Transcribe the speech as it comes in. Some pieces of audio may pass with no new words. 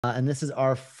And this is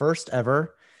our first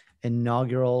ever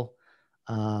inaugural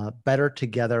Better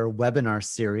Together webinar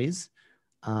series.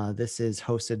 This is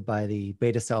hosted by the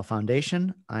Beta Cell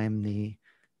Foundation. I'm the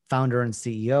founder and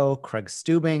CEO, Craig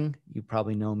Stubing. You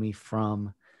probably know me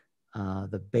from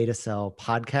the Beta Cell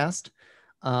podcast.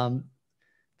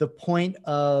 The point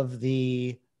of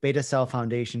the Beta Cell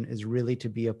Foundation is really to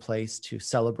be a place to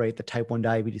celebrate the type 1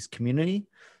 diabetes community,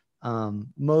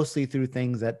 mostly through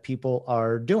things that people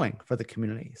are doing for the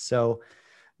community. So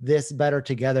this Better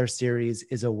Together series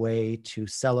is a way to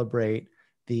celebrate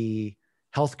the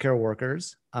healthcare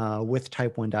workers with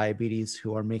type 1 diabetes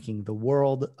who are making the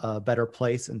world a better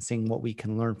place and seeing what we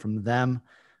can learn from them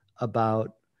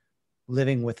about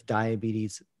living with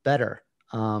diabetes better.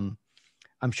 I'm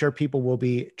sure people will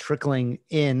be trickling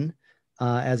in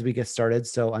as we get started,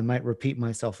 so I might repeat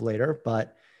myself later,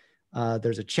 but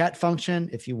there's a chat function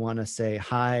if you want to say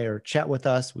hi or chat with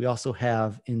us. We also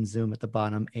have in Zoom at the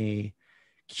bottom a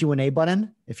Q&A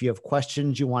button. If you have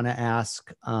questions you want to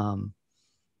ask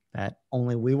that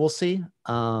only we will see,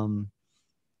 send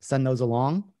those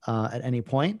along at any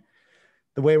point.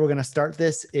 The way we're going to start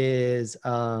this is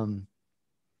Kristi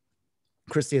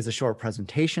has a short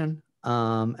presentation,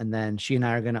 and then she and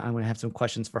I'm going to have some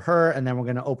questions for her, and then we're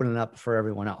going to open it up for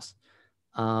everyone else.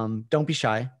 Don't be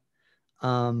shy.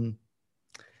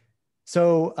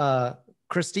 So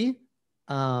Kristi,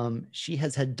 she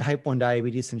has had type 1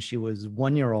 diabetes since she was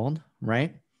 1 year old,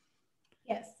 right?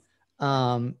 Yes.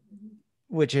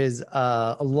 Which is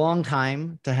a long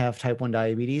time to have type 1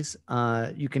 diabetes.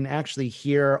 You can actually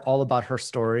hear all about her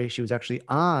story. She was actually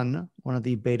on one of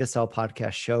the Beta Cell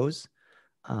podcast shows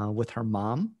with her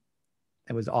mom.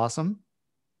 It was awesome.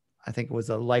 I think it was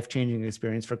a life-changing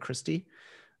experience for Kristi.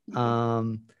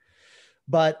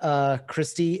 But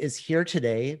Kristi is here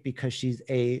today because she's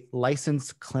a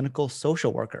licensed clinical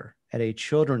social worker at a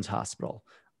children's hospital.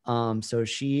 So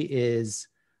she is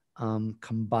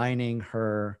combining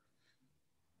her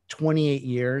 28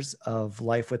 years of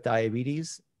life with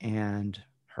diabetes and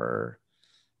her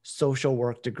social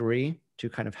work degree to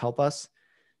kind of help us.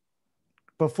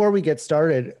 Before we get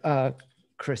started,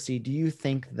 Kristi, do you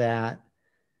think that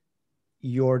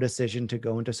your decision to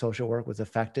go into social work was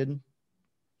affected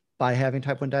by having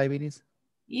type 1 diabetes?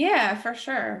 Yeah, for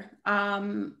sure.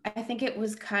 I think it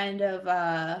was kind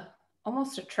of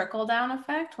almost a trickle down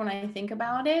effect when I think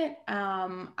about it.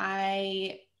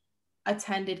 I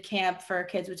attended camp for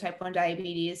kids with type 1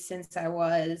 diabetes since I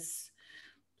was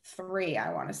 3,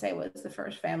 I want to say was the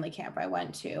first family camp I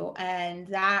went to. And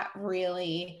that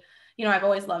really, I've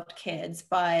always loved kids,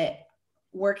 but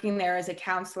working there as a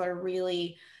counselor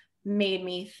really made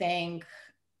me think,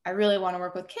 I really want to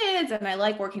work with kids, and I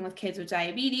like working with kids with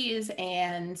diabetes,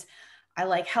 and I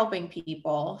like helping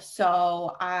people.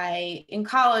 So I, in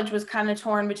college, was kind of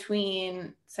torn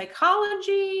between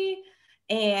psychology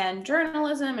and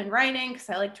journalism and writing, because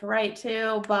I like to write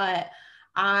too. But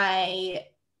I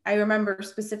remember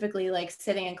specifically like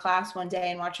sitting in class one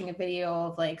day and watching a video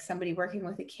of like somebody working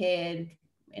with a kid,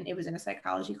 and it was in a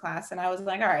psychology class. And I was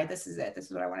like, all right, this is it. This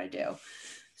is what I want to do.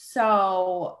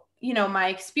 So, my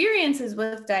experiences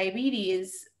with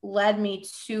diabetes led me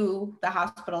to the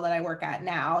hospital that I work at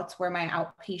now. It's where my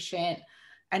outpatient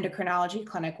endocrinology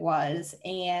clinic was.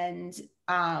 And,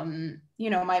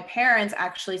 my parents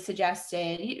actually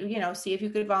suggested, see if you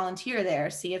could volunteer there,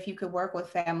 see if you could work with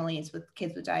families with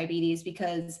kids with diabetes,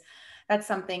 because that's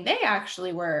something they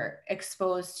actually were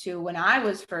exposed to when I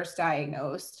was first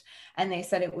diagnosed. And they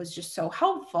said it was just so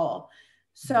helpful.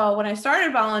 So when I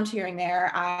started volunteering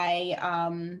there,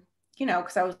 I,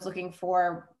 because I was looking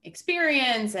for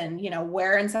experience and,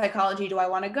 where in psychology do I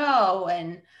want to go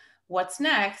and what's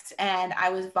next? And I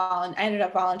ended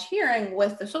up volunteering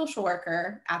with the social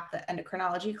worker at the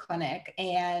endocrinology clinic.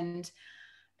 And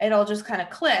it all just kind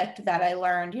of clicked that I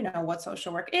learned, what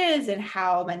social work is and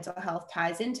how mental health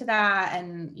ties into that,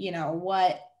 and,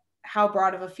 how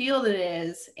broad of a field it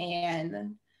is.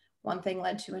 And one thing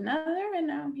led to another, and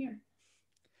now I'm here.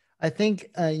 I think,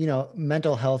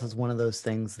 mental health is one of those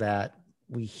things that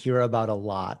we hear about a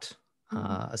lot,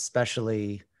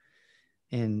 especially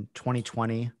in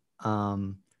 2020.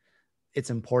 It's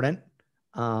important.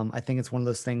 I think it's one of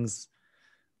those things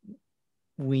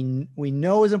we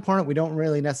know is important. We don't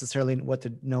really necessarily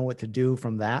know what to do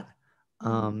from that.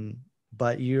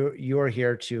 But you're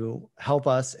here to help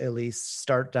us at least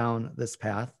start down this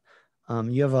path.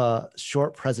 You have a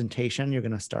short presentation you're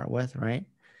going to start with, right?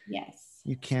 Yes.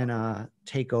 You can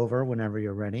take over whenever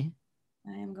you're ready.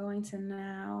 I am going to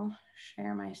now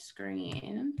share my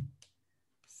screen.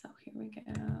 So here we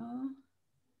go.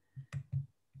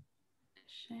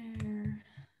 Share.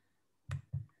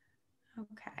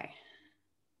 Okay.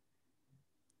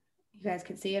 You guys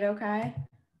can see it okay?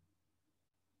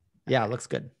 Yeah, it looks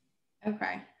good.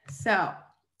 Okay. So,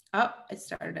 oh, it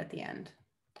started at the end.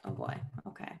 Oh boy.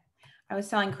 Okay. I was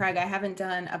telling Craig I haven't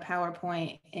done a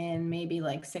PowerPoint in maybe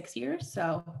like 6 years,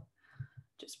 so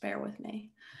just bear with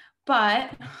me.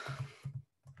 But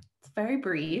it's very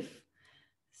brief.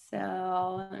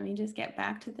 So let me just get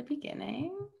back to the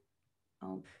beginning.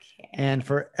 Okay. And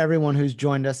for everyone who's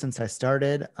joined us since I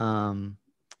started,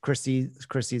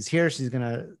 Kristi's here. She's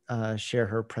going to share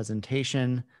her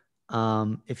presentation.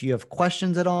 If you have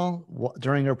questions at all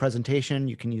during her presentation,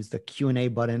 you can use the Q&A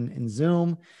button in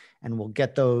Zoom, and we'll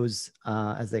get those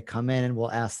as they come in, and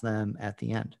we'll ask them at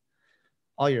the end.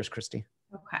 All yours, Kristi.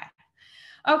 Okay.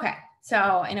 Okay. So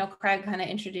I know Craig kind of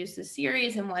introduced the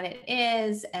series and what it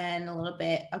is and a little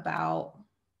bit about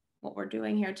what we're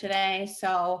doing here today.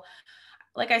 So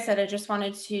like I said, I just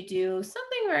wanted to do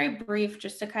something very brief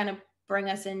just to kind of bring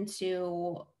us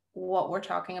into what we're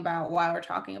talking about, why we're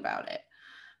talking about it.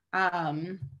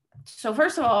 So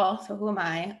first of all, so who am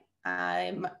I?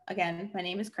 Again, my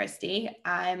name is Kristi.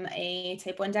 I'm a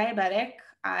type 1 diabetic.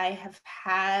 I have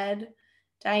had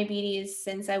diabetes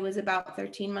since I was about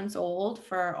 13 months old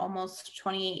for almost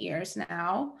 28 years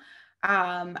now.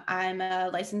 I'm a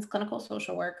licensed clinical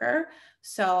social worker.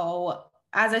 So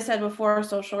as I said before,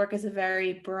 social work is a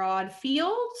very broad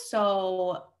field.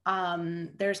 So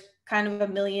there's kind of a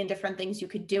million different things you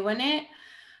could do in it.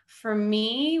 For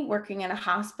me, working in a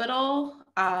hospital,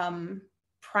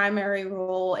 primary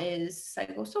role is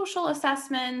psychosocial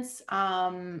assessments,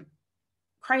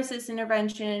 crisis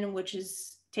intervention, which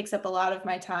takes up a lot of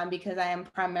my time because I am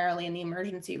primarily in the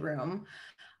emergency room,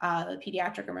 the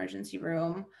pediatric emergency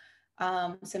room,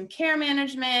 some care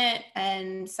management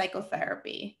and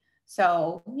psychotherapy.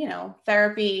 So,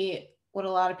 therapy, what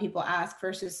a lot of people ask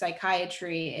versus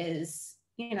psychiatry is,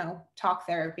 talk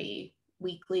therapy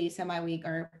weekly, semi-week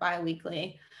or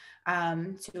bi-weekly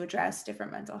to address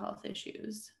different mental health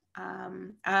issues.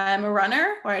 I'm a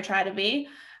runner, or I try to be.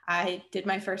 I did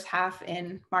my first half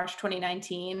in March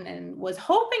 2019 and was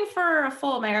hoping for a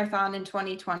full marathon in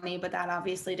 2020, but that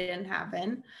obviously didn't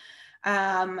happen.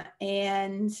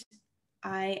 And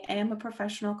I am a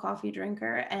professional coffee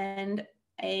drinker and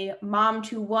a mom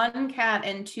to 1 cat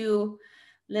and 2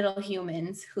 little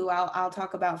humans who I'll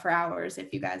talk about for hours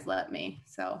if you guys let me.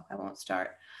 So I won't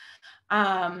start.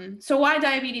 So why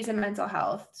diabetes and mental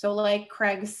health? So like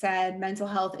Craig said, mental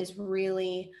health is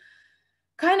really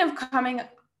kind of coming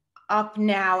up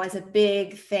now as a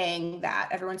big thing that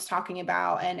everyone's talking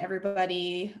about and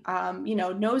everybody,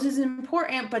 knows is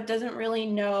important, but doesn't really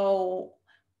know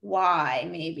why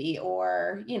maybe,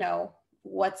 or,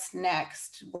 what's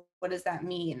next? What does that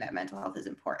mean that mental health is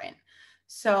important?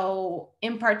 So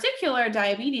in particular,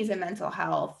 diabetes and mental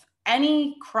health,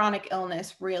 any chronic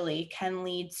illness really can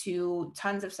lead to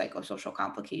tons of psychosocial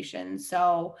complications.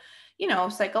 So,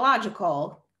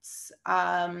 psychological,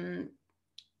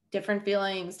 different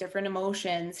feelings, different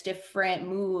emotions, different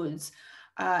moods,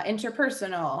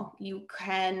 interpersonal. You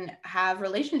can have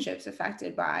relationships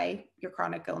affected by your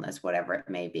chronic illness, whatever it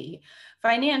may be.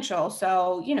 Financial.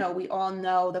 So, we all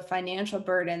know the financial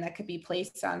burden that could be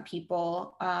placed on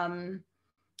people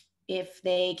if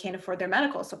they can't afford their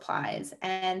medical supplies.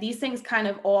 And these things kind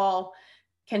of all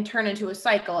can turn into a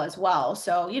cycle as well.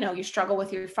 So, you struggle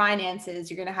with your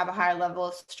finances, you're going to have a higher level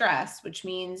of stress, which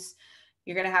means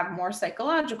you're going to have more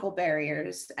psychological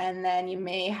barriers, and then you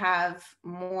may have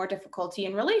more difficulty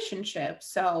in relationships.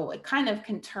 So it kind of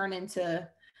can turn into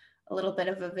a little bit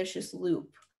of a vicious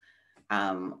loop.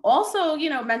 Also,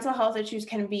 mental health issues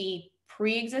can be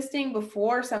pre-existing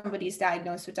before somebody's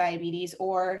diagnosed with diabetes,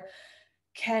 or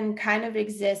can kind of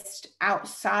exist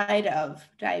outside of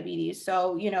diabetes.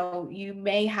 So, you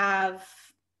may have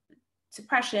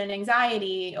depression,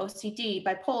 anxiety, OCD,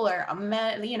 bipolar,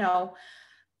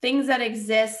 things that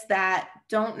exist that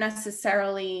don't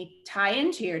necessarily tie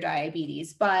into your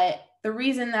diabetes. But the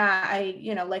reason that I,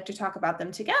 like to talk about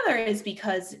them together is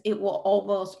because it will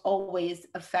almost always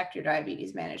affect your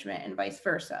diabetes management and vice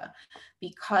versa,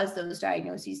 because those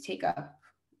diagnoses take up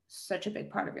such a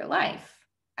big part of your life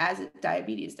as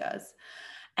diabetes does.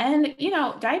 And,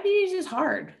 diabetes is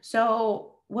hard.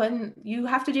 So when you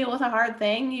have to deal with a hard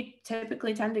thing, you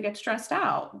typically tend to get stressed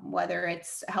out, whether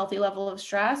it's a healthy level of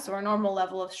stress or a normal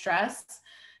level of stress.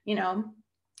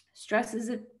 Stress is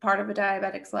a part of a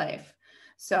diabetic's life.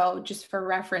 So just for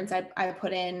reference, I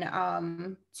put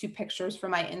in 2 pictures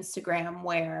from my Instagram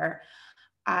where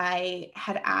I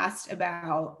had asked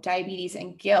about diabetes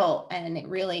and guilt, and it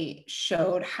really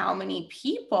showed how many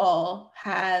people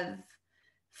have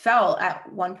felt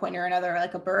at one point or another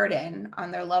like a burden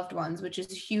on their loved ones, which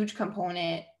is a huge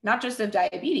component, not just of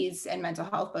diabetes and mental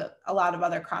health, but a lot of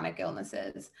other chronic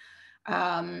illnesses.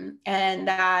 And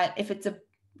that if it's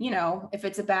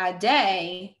a bad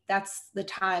day, that's the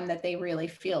time that they really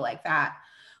feel like that,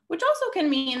 which also can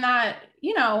mean that,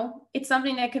 it's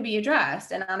something that could be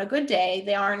addressed. And on a good day,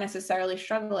 they aren't necessarily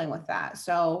struggling with that.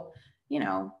 So,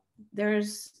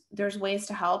 there's ways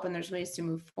to help and there's ways to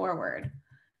move forward.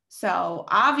 So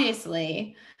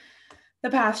obviously the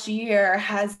past year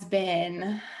has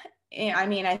been,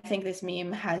 I think this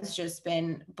meme has just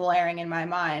been blaring in my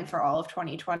mind for all of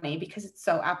 2020 because it's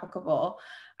so applicable.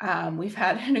 We've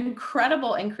had an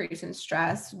incredible increase in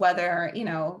stress, whether,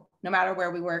 no matter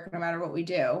where we work, no matter what we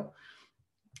do,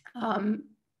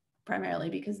 primarily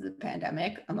because of the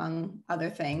pandemic, among other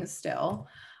things still.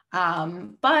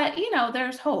 But,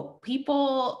 there's hope.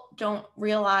 People don't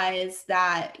realize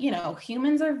that,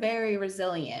 humans are very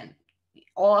resilient.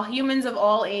 All humans of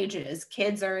all ages,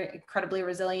 kids are incredibly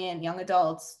resilient, young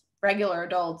adults, regular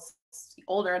adults,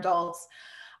 older adults.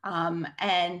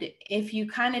 And if you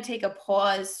kind of take a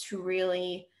pause to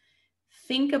really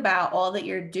think about all that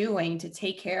you're doing to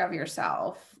take care of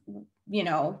yourself,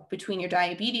 between your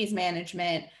diabetes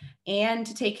management and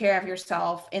to take care of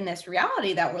yourself in this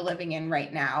reality that we're living in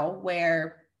right now,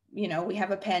 where, we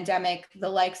have a pandemic, the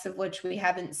likes of which we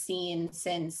haven't seen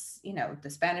since, the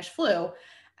Spanish flu.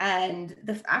 And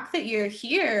the fact that you're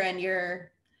here and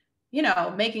you're,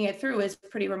 making it through is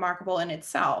pretty remarkable in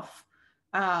itself.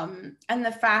 And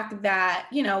the fact that,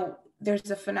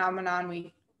 there's a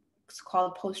phenomenon it's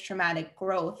called post-traumatic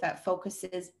growth that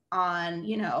focuses on,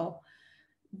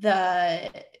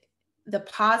 the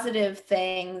positive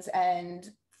things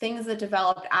and things that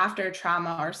developed after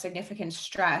trauma or significant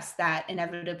stress that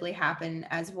inevitably happen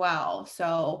as well.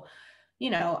 So,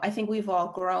 I think we've all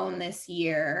grown this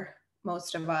year,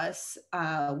 most of us,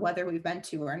 whether we've been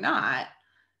to or not,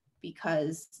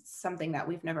 because it's something that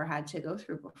we've never had to go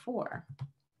through before.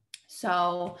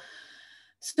 So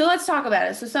let's talk about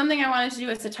it. So something I wanted to do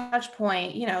as a touch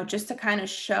point, just to kind of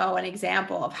show an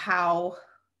example of how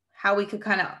we could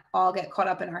kind of all get caught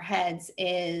up in our heads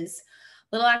is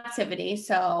little activity.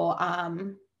 So I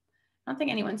don't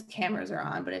think anyone's cameras are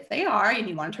on, but if they are and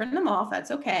you want to turn them off,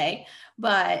 that's okay.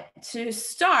 But to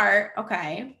start,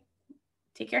 okay,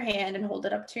 take your hand and hold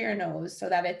it up to your nose so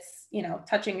that it's,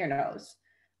 touching your nose.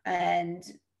 And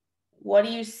what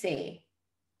do you see?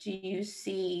 Do you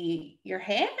see your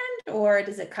hand, or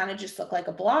does it kind of just look like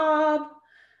a blob?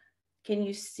 Can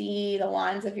you see the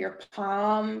lines of your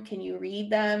palm? Can you read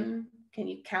them? Can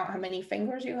you count how many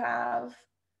fingers you have?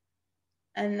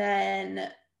 And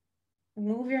then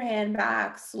move your hand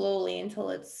back slowly until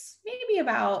it's maybe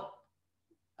about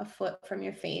a foot from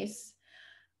your face,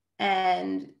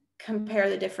 and compare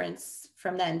the difference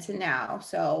from then to now.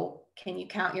 So can you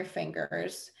count your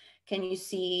fingers? Can you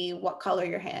see what color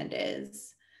your hand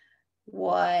is?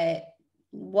 What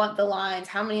the lines,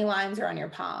 how many lines are on your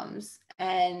palms?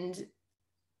 And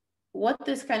what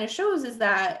this kind of shows is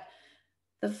that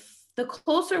the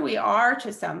closer we are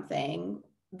to something,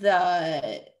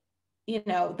 the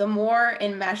more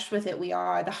enmeshed with it we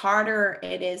are, the harder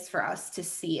it is for us to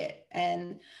see it.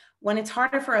 And when it's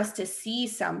harder for us to see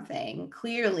something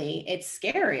clearly, it's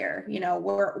scarier.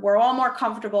 We're all more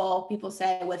comfortable, people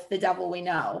say, with the devil we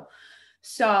know.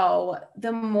 So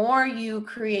the more you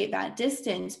create that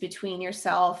distance between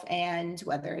yourself and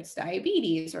whether it's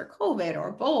diabetes or COVID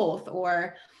or both,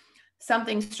 or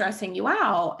something stressing you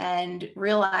out, and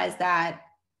realize that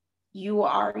you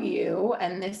are you,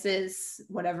 and this is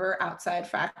whatever outside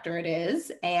factor it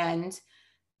is, and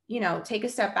take a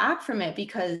step back from it,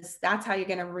 because that's how you're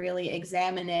going to really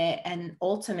examine it, and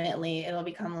ultimately it'll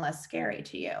become less scary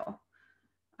to you.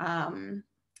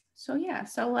 So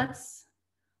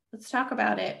let's talk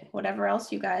about it, whatever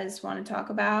else you guys want to talk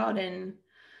about. And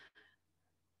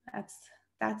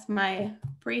that's my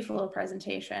brief little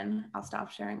presentation. I'll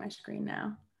stop sharing my screen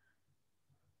now.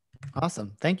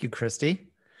 Awesome. Thank you, Kristi.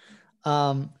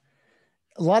 A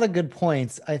lot of good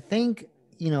points. I think,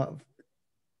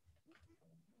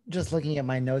 just looking at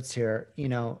my notes here,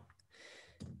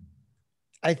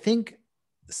 I think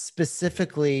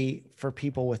specifically for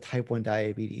people with type 1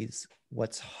 diabetes,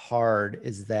 what's hard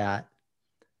is that,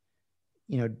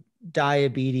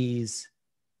 diabetes,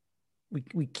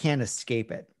 we can't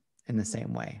escape it in the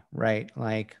same way, right?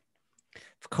 Like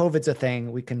if COVID's a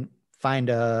thing, we can find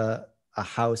a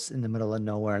house in the middle of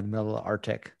nowhere, in the middle of the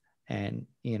Arctic, and,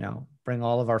 bring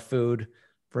all of our food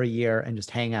for a year and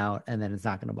just hang out, and then it's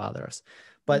not going to bother us.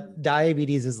 But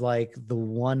diabetes is like the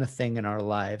one thing in our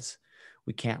lives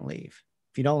we can't leave.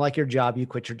 If you don't like your job, you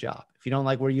quit your job. If you don't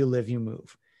like where you live, you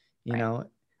move. You Right.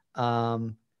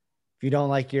 know, if you don't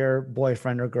like your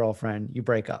boyfriend or girlfriend, you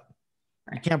break up.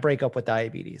 You Right. can't break up with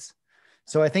diabetes.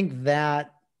 So I think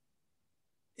that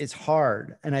is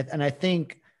hard. And I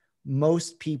think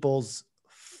most people's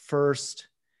first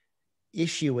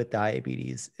issue with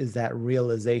diabetes is that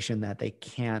realization that they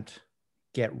can't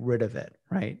get rid of it,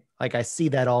 right? Like I see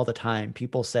that all the time.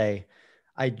 People say,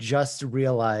 I just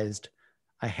realized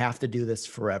I have to do this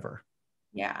forever.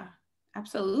 Yeah,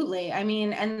 absolutely. I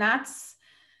mean, and that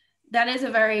is a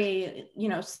very,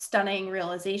 stunning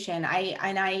realization.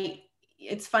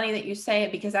 It's funny that you say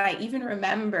it because I even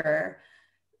remember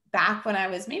back when I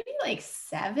was maybe like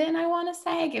 7, I want to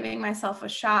say, giving myself a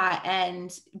shot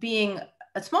and being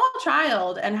a small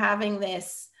child and having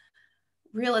this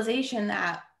realization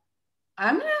that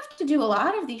I'm going to have to do a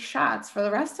lot of these shots for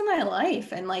the rest of my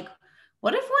life. And like,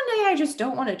 what if one day I just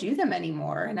don't want to do them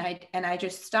anymore and I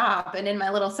just stop? And in my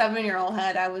little 7-year-old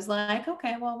head, I was like,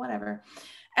 okay, well, whatever,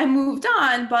 and moved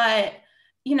on. But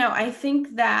I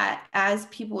think that as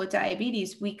people with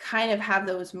diabetes, we kind of have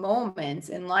those moments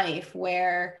in life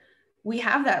where we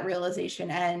have that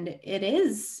realization, and it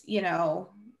is,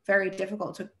 very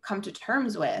difficult to come to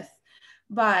terms with.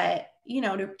 But,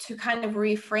 to kind of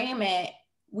reframe it,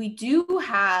 we do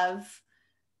have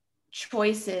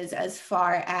choices as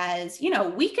far as,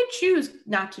 we could choose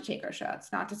not to take our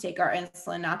shots, not to take our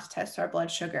insulin, not to test our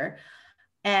blood sugar.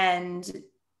 And,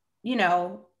 you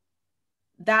know,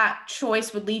 that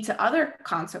choice would lead to other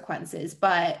consequences.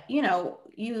 But,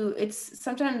 it's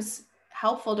sometimes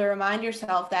helpful to remind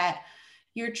yourself that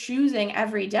you're choosing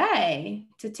every day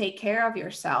to take care of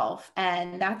yourself.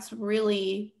 And that's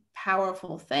really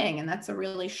powerful thing. And that's a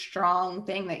really strong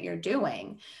thing that you're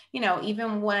doing,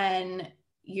 even when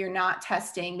you're not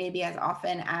testing maybe as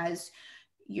often as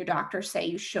your doctors say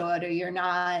you should, or you're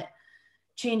not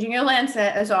changing your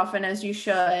Lancet as often as you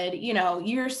should,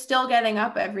 you're still getting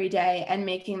up every day and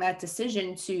making that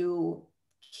decision to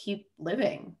keep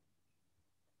living.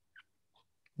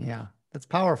 Yeah, that's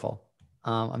powerful.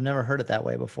 I've never heard it that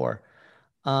way before.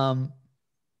 Um,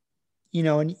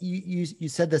 and you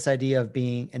said this idea of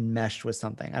being enmeshed with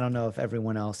something. I don't know if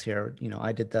everyone else here,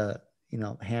 I did the,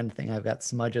 hand thing. I've got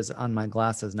smudges on my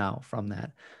glasses now from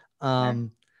that. Sure.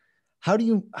 Um, how do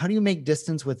you make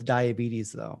distance with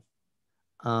diabetes though?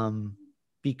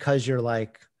 Because you're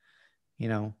like,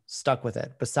 stuck with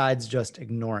it, besides just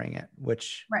ignoring it,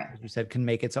 which, Right. as you said, can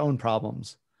make its own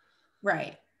problems.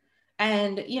 Right.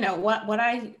 And what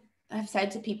I have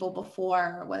said to people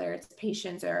before, whether it's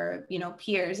patients or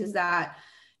peers, is that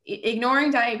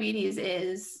ignoring diabetes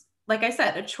is, like I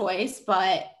said, a choice.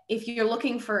 But if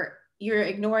you're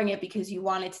ignoring it because you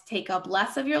want it to take up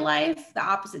less of your life, the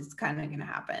opposite is kind of going to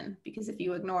happen. Because if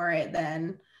you ignore it,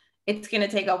 then it's going to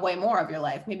take up way more of your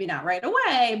life. Maybe not right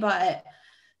away, but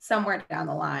somewhere down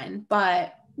the line.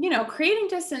 But creating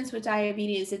distance with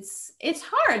diabetes, it's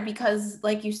hard because,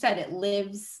 like you said, it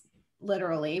lives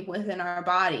literally within our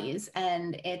bodies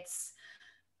and it's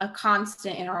a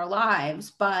constant in our lives.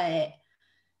 But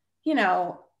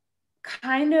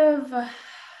kind of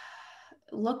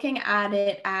looking at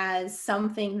it as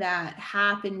something that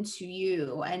happened to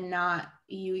you and not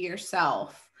you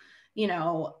yourself, you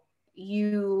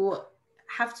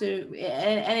have to,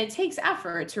 and it takes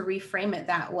effort to reframe it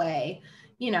that way,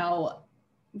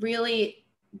 really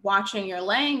watching your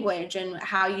language and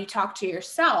how you talk to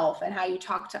yourself and how you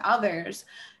talk to others,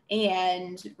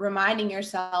 and reminding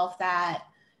yourself that,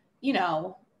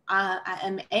 I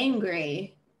am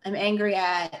angry. I'm angry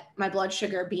at my blood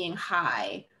sugar being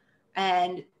high,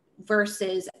 and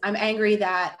versus I'm angry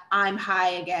that I'm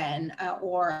high again,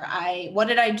 or what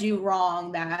did I do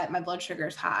wrong that my blood sugar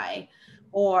is high,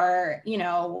 or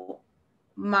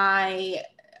my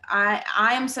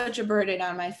I am such a burden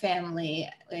on my family,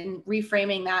 and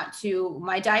reframing that to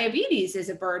my diabetes is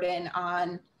a burden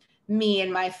on me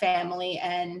and my family,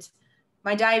 and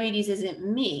my diabetes isn't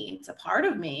me, it's a part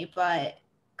of me, but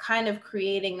kind of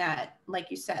creating that, like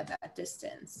you said, that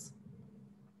distance.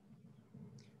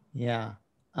 Yeah.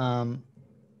 Um,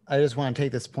 I just want to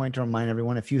take this point to remind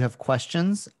everyone, if you have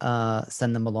questions,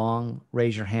 send them along,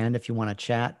 raise your hand if you want to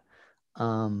chat.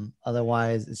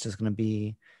 Otherwise, it's just going to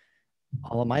be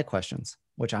all of my questions,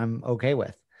 which I'm okay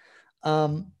with.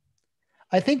 Um,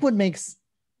 I think what makes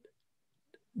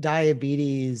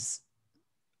diabetes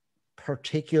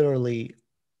particularly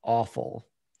awful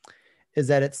is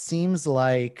that it seems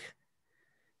like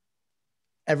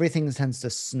everything tends to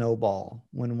snowball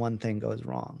when one thing goes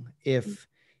wrong. If,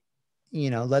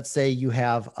 let's say you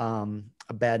have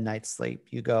a bad night's sleep,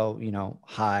 you go,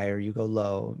 high or you go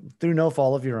low through no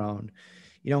fault of your own.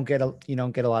 you don't get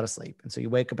a lot of sleep. And so you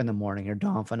wake up in the morning, your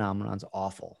dawn phenomenon's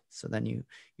awful. So then you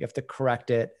have to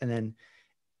correct it. And then,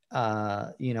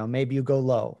 maybe you go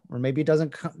low, or maybe it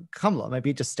doesn't come low. Maybe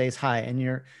it just stays high, and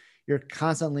you're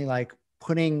constantly like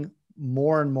putting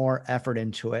more and more effort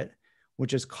into it,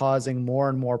 which is causing more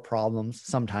and more problems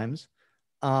sometimes.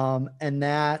 And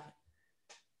that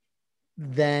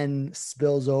then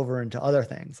spills over into other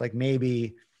things. Like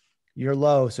maybe you're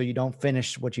low, so you don't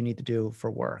finish what you need to do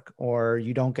for work, or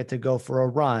you don't get to go for a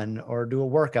run or do a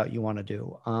workout you want to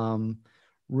do.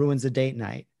 Ruins a date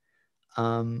night.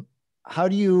 How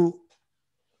do you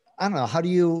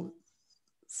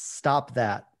stop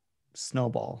that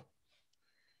snowball?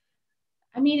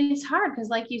 I mean, it's hard because,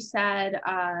 like you said,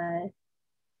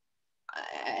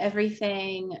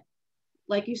 everything,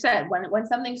 like you said, when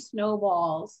something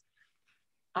snowballs,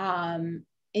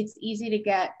 it's easy to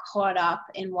get caught up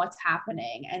in what's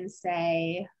happening and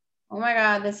say, oh my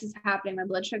God, this is happening. My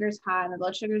blood sugar's high. My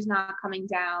blood sugar's not coming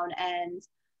down. And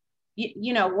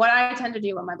what I tend to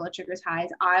do when my blood sugar is high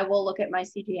is I will look at my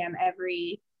CGM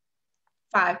every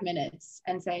 5 minutes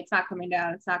and say, it's not coming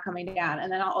down. It's not coming down.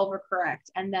 And then I'll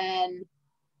overcorrect, and then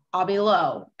I'll be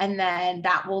low. And then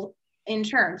that will in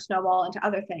turn snowball into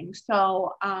other things.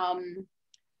 So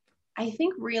I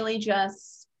think really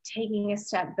just taking a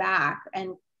step back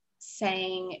and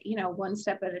saying, one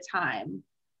step at a time,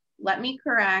 let me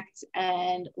correct,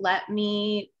 and let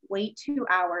me wait 2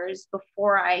 hours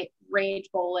before I rage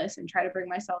bolus and try to bring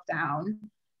myself down.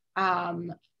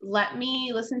 Let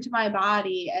me listen to my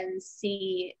body and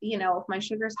see, if my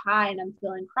sugar's high and I'm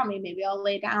feeling crummy, maybe I'll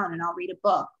lay down and I'll read a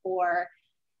book. Or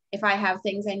if I have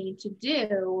things I need to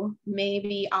do,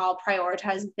 maybe I'll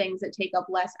prioritize things that take up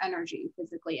less energy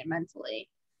physically and mentally.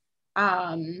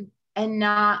 And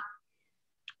not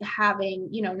having,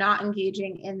 not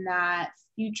engaging in that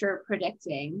future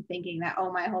predicting, thinking that,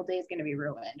 oh, my whole day is going to be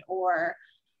ruined, or,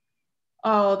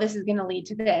 oh, this is going to lead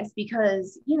to this,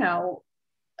 because,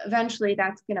 eventually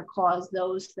that's going to cause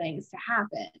those things to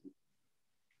happen.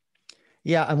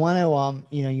 Yeah. I want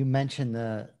to, you mentioned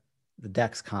the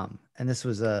Dexcom, and this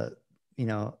was a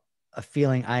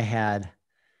feeling I had.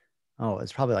 Oh,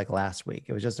 it's probably like last week.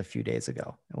 It was just a few days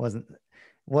ago. It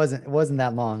wasn't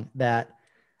that long that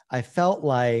I felt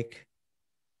like,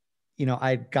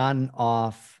 I'd gotten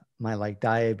off my like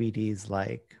diabetes,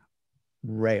 like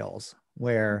rails,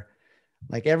 where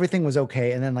like everything was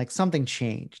okay. And then like something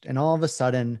changed. And all of a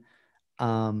sudden,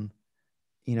 I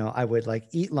would like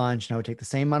eat lunch and I would take the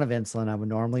same amount of insulin I would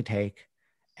normally take,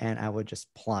 and I would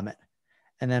just plummet.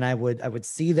 And then I would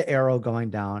see the arrow going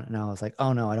down, and I was like,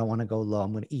 oh no, I don't want to go low.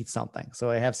 I'm going to eat something. So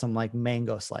I have some like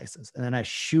mango slices, and then I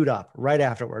shoot up right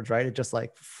afterwards, right? It just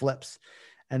like flips.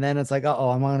 And then it's like, oh,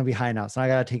 I'm going to be high now. So I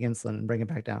got to take insulin and bring it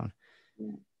back down.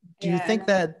 Do you think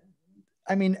that,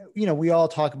 I mean, we all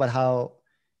talk about how,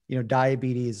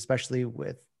 diabetes, especially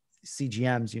with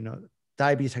CGMs,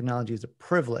 diabetes technology is a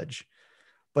privilege,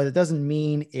 but it doesn't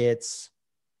mean it's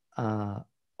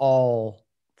all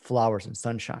flowers and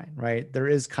sunshine, right? There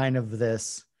is kind of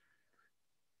this,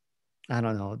 I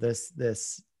don't know,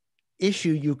 this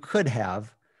issue you could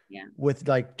have with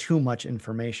like too much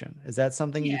information. Is that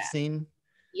something you've seen?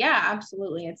 Yeah,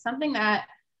 absolutely. It's something that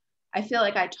I feel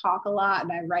like I talk a lot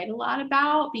and I write a lot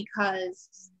about,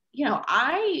 because,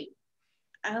 I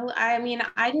mean,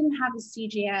 I didn't have a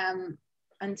CGM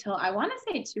until I want to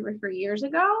say 2 or 3 years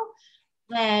ago.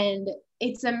 And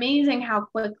it's amazing how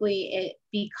quickly it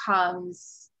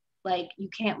becomes like you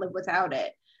can't live without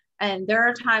it. And there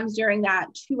are times during that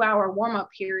 2-hour warm-up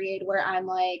period where I'm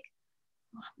like,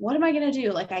 what am I going to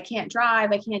do? Like, I can't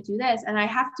drive, I can't do this. And I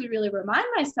have to really remind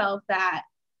myself that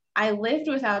I lived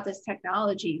without this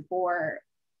technology for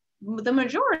the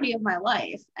majority of my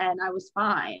life, and I was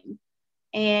fine.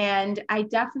 And I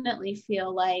definitely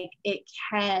feel like it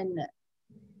can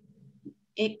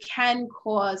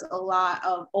cause a lot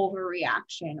of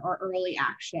overreaction or early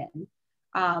action,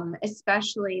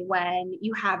 especially when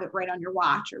you have it right on your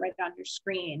watch or right on your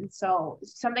screen. So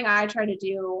something I try to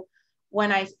do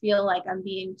when I feel like I'm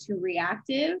being too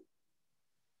reactive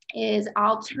is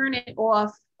I'll turn it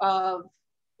off of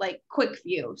like quick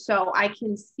view. So I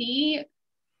can see,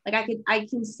 like I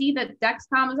can see that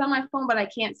Dexcom is on my phone, but I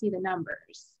can't see the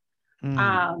numbers.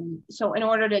 So in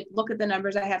order to look at the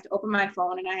numbers, I have to open my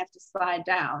phone and I have to slide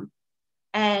down.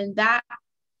 And that,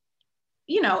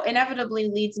 inevitably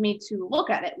leads me to look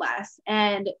at it less.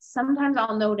 And sometimes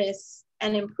I'll notice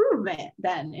an improvement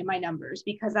then in my numbers,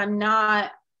 because I'm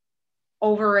not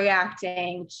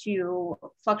overreacting to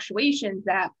fluctuations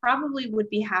that probably would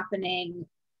be happening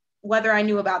whether I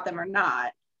knew about them or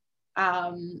not.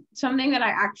 Something that I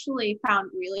actually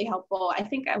found really helpful. I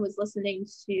think I was listening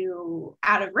to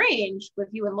Out of Range with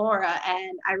you and Laura,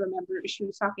 and I remember she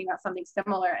was talking about something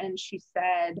similar, and she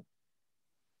said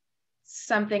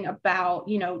something about,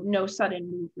 no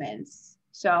sudden movements.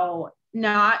 So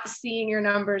not seeing your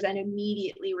numbers and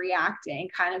immediately reacting,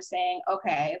 kind of saying,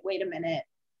 okay, wait a minute,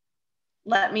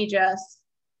 let me just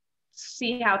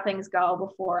see how things go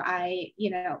before I,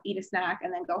 eat a snack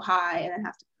and then go high and then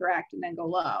have to correct and then go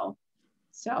low.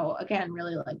 So again,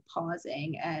 really like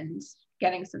pausing and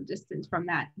getting some distance from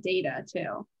that data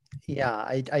too. Yeah,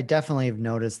 I definitely have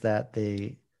noticed that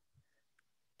the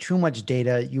too much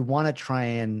data, you want to try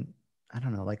and, I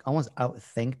don't know, like almost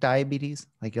outthink diabetes.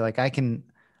 Like you're like, I can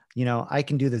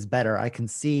do this better. I can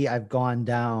see I've gone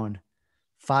down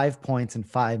 5 points in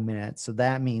 5 minutes. So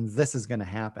that means this is going to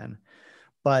happen.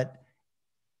 But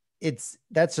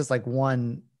that's just like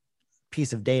one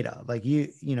piece of data. Like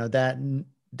that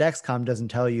Dexcom doesn't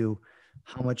tell you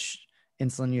how much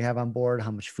insulin you have on board,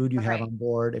 how much food you have on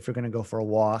board, if you're going to go for a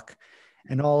walk,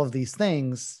 and all of these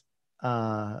things,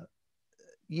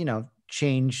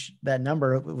 change that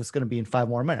number. It was going to be in 5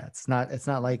 more minutes. It's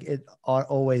not like it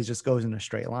always just goes in a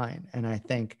straight line. And I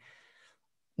think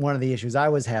one of the issues I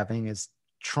was having is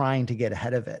trying to get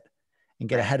ahead of it and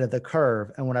get ahead of the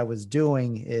curve. And what I was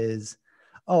doing is,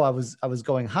 I was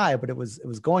going high, but it was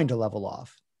going to level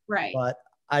off. Right. But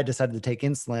I decided to take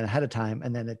insulin ahead of time,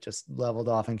 and then it just leveled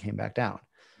off and came back down.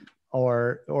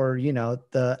 Or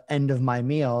the end of my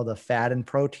meal, the fat and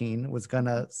protein was going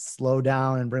to slow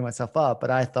down and bring myself up.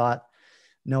 But I thought,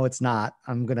 no, it's not.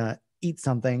 I'm going to eat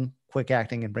something quick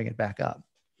acting and bring it back up.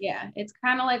 Yeah. It's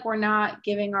kind of like we're not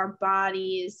giving our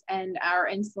bodies and our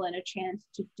insulin a chance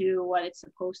to do what it's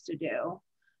supposed to do.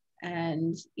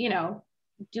 And,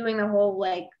 doing the whole,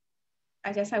 like,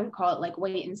 I guess I would call it like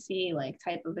wait and see, like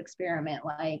type of experiment,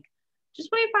 like just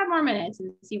wait 5 more minutes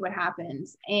and see what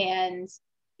happens. And,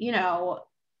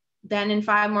 then in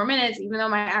 5 more minutes, even though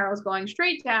my arrow is going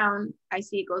straight down, I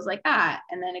see it goes like that.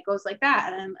 And then it goes like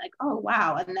that. And I'm like, oh,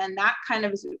 wow. And then that kind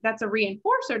of that's a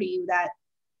reinforcer to you that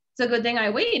it's a good thing I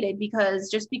waited,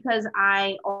 because just because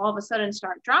I all of a sudden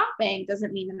start dropping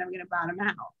doesn't mean that I'm going to bottom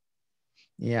out.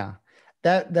 Yeah.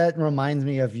 That reminds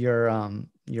me of your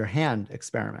hand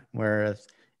experiment, where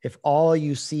if all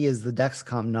you see is the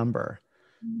Dexcom number,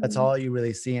 that's all you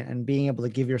really see. And being able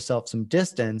to give yourself some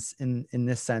distance in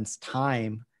this sense,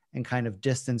 time and kind of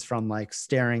distance from like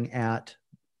staring at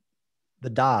the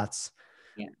dots,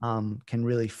 can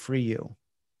really free you.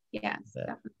 Yes,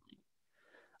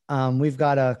 definitely. We've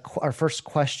got our first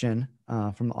question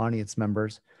from audience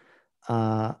members.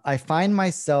 I find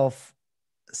myself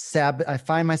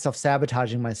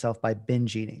sabotaging myself by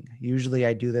binge eating. Usually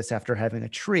I do this after having a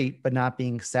treat, but not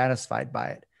being satisfied by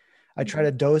it. I try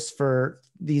to dose for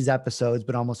these episodes,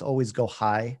 but almost always go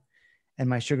high. And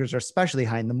my sugars are especially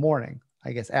high in the morning,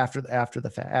 I guess, after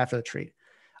the treat.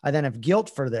 I then have guilt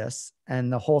for this, and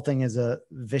the whole thing is a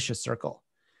vicious circle.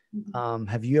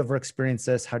 Have you ever experienced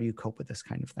this? How do you cope with this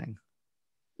kind of thing?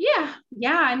 Yeah.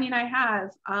 I mean, I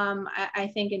have.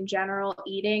 I think in general,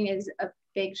 eating is a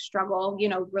big struggle,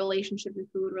 relationship to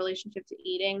food, relationship to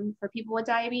eating for people with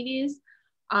diabetes.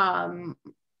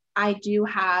 I do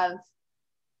have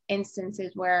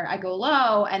instances where I go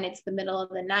low and it's the middle of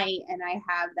the night and I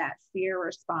have that fear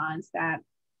response that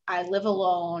I live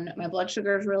alone, my blood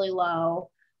sugar is really low,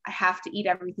 I have to eat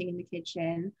everything in the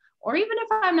kitchen. Or even if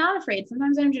I'm not afraid,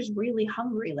 sometimes I'm just really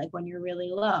hungry, like when you're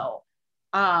really low.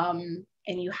 And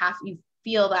you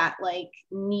feel that like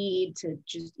need to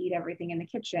just eat everything in the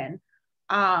kitchen.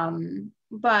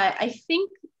 But I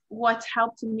think what's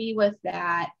helped me with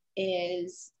that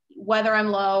is whether I'm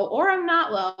low or I'm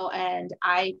not low and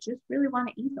I just really want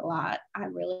to eat a lot,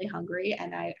 I'm really hungry,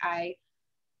 and I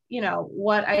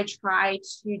what I try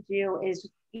to do is,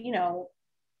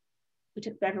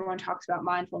 everyone talks about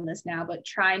mindfulness now, but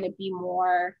trying to be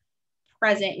more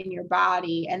present in your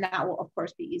body. And that will of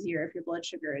course be easier if your blood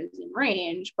sugar is in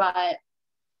range, but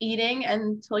eating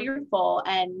until you're full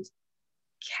and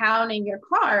counting your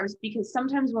carbs, because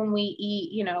sometimes when we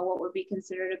eat, what would be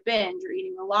considered a binge or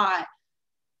eating a lot,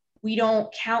 we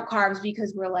don't count carbs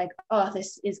because we're like, oh,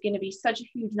 this is going to be such a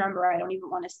huge number. I don't even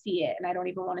want to see it. And I don't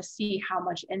even want to see how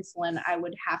much insulin I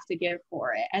would have to give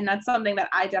for it. And that's something that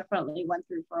I definitely went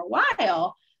through for a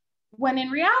while, when in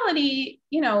reality,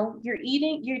 you're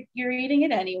eating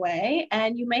it anyway,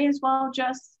 and you may as well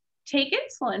just take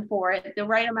insulin for it, the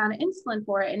right amount of insulin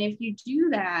for it. And if you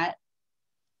do that,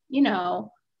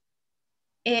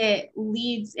 it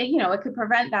leads, it could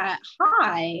prevent that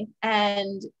high.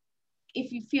 And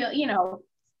if you feel,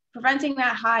 preventing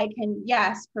that high can,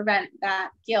 yes, prevent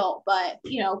that guilt. But,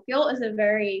 guilt is a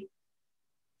very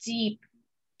deep,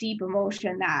 deep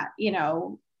emotion that, you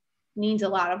know, needs a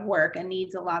lot of work and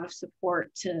needs a lot of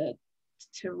support to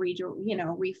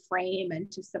reframe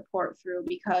and to support through,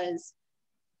 because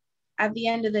at the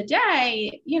end of the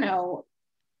day, you know,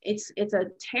 it's a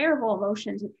terrible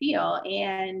emotion to feel.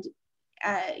 And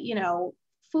you know,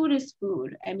 food is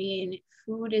food. I mean,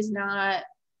 food is not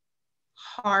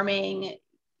harming,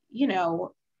 you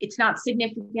know, it's not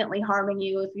significantly harming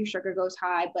you if your sugar goes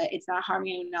high, but it's not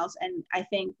harming anyone else. And I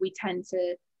think we tend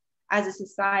to, as a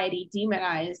society,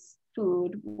 demonize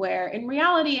food, where in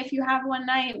reality, if you have one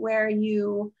night where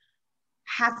you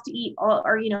have to eat all,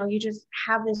 or, you know, you just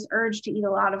have this urge to eat a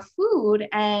lot of food,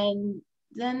 and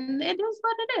then it is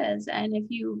what it is. And if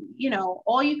you know,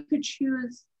 all you could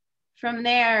choose from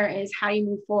there is how you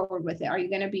move forward with it. Are you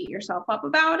going to beat yourself up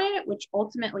about it, which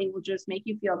ultimately will just make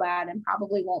you feel bad and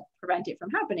probably won't prevent it from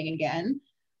happening again?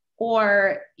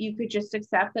 Or you could just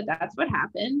accept that that's what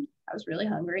happened. I was really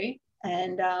hungry,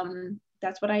 and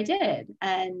that's what I did.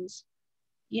 And,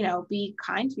 you know, be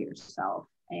kind to yourself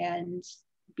and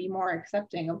be more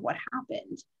accepting of what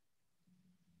happened.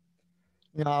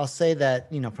 You know, I'll say that,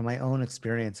 you know, from my own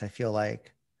experience, I feel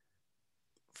like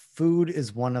food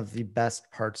is one of the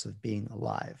best parts of being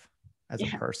alive as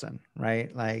a person,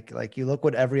 right? Like you look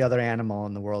what every other animal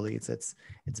in the world eats. It's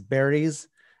berries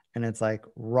and it's like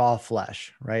raw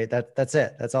flesh, right? That's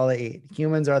it. That's all they eat.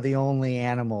 Humans are the only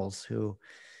animals who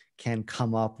can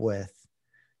come up with,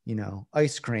 you know,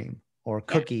 ice cream or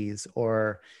cookies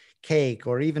or cake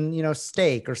or even, you know,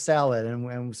 steak or salad.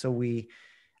 And so we,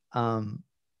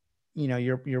 you know,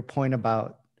 your point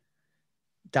about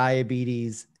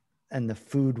diabetes and the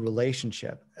food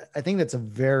relationship, I think that's a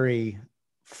very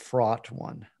fraught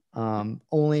one,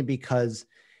 only because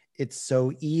it's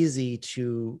so easy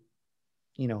to,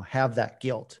 you know, have that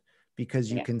guilt, because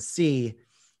you can see,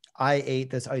 I ate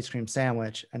this ice cream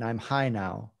sandwich and I'm high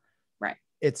now. Right.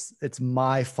 It's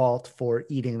my fault for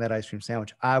eating that ice cream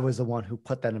sandwich. I was the one who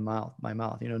put that in my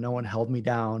mouth. You know, no one held me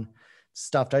down,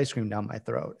 stuffed ice cream down my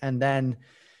throat. And then,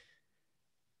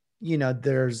 you know,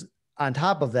 there's on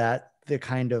top of that, the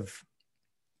kind of,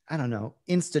 I don't know,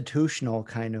 institutional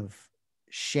kind of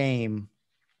shame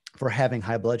for having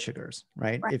high blood sugars,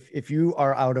 right? If you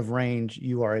are out of range,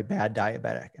 you are a bad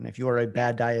diabetic. And if you are a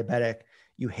bad diabetic,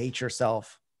 you hate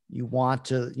yourself. You want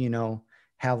to, you know,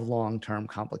 have long-term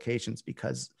complications,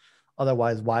 because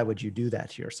otherwise, why would you do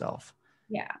that to yourself?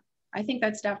 Yeah, I think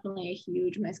that's definitely a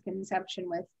huge misconception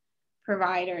with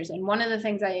providers. And one of the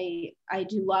things I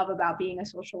do love about being a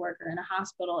social worker in a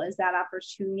hospital is that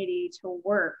opportunity to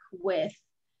work with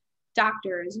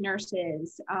doctors,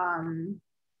 nurses,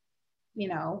 you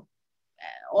know,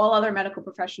 all other medical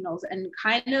professionals, and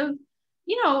kind of,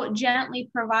 you know, gently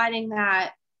providing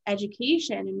that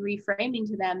education and reframing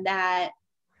to them that,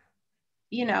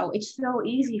 you know, it's so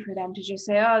easy for them to just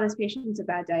say, oh, this patient's a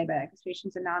bad diabetic. This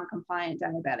patient's a non-compliant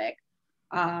diabetic.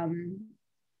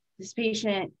 This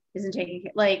patient isn't taking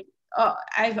care. Like,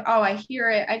 I hear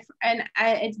it.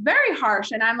 It's very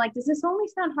harsh. And I'm like, does this only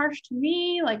sound harsh to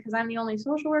me? Like, cause I'm the only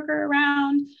social worker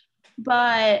around.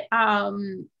 But,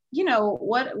 you know,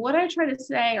 what I try to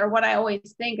say, or what I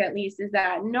always think at least, is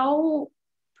that no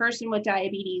person with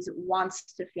diabetes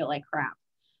wants to feel like crap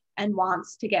and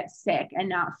wants to get sick and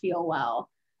not feel well.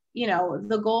 You know,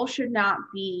 the goal should not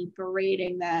be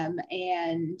berating them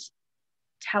and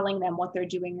telling them what they're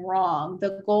doing wrong.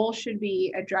 The goal should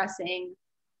be addressing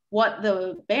what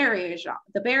the barriers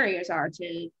are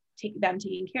to them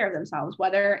taking care of themselves,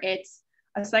 whether it's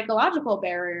a psychological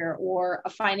barrier or a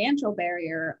financial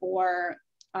barrier, or,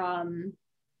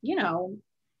 you know,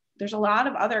 there's a lot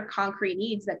of other concrete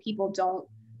needs that people don't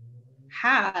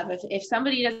have. If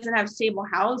somebody doesn't have stable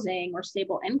housing or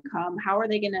stable income, how are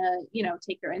they going to, you know,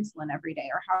 take their insulin every day,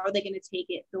 or how are they going to take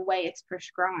it the way it's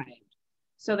prescribed?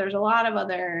 So there's a lot of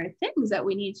other things that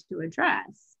we need to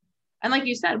address. And like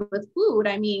you said, with food,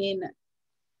 I mean,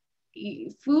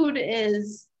 food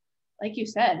is, like you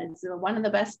said, it's one of the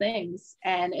best things.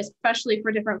 And especially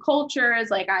for different cultures,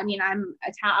 like, I mean, I'm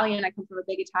Italian, I come from a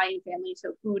big Italian family,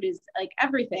 so food is like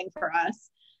everything for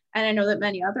us. And I know that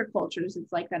many other cultures,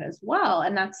 it's like that as well.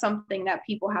 And that's something that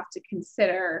people have to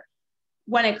consider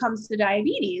when it comes to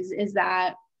diabetes, is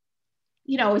that,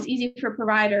 you know, it's easy for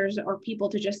providers or people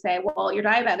to just say, well, you're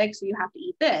diabetic, so you have to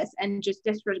eat this, and just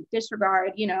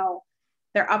disregard, you know,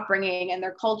 their upbringing and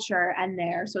their culture and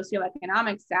their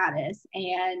socioeconomic status,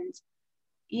 and,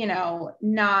 you know,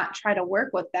 not try to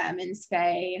work with them and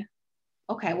say,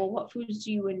 okay, well, what foods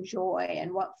do you enjoy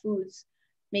and what foods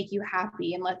make you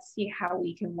happy? And let's see how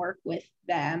we can work with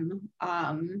them.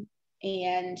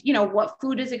 And, you know, what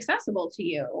food is accessible to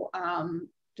you?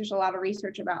 There's a lot of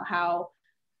research about how,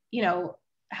 you know,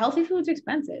 healthy food's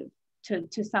expensive,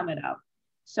 to sum it up.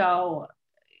 So,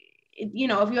 you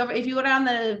know, if you go down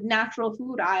the natural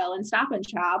food aisle in Stop and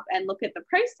Shop and look at the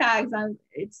price tags on,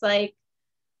 it's like,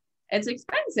 it's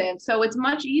expensive. So it's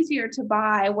much easier to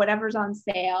buy whatever's on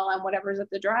sale and whatever's at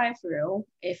the drive-through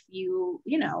if you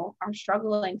know, are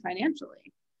struggling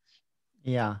financially.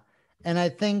 Yeah. And I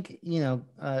think,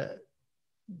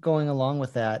 going along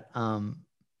with that,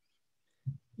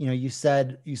 you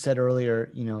said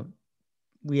earlier,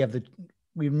 we're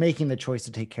making the choice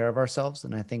to take care of ourselves.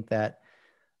 And I think that,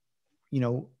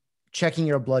 checking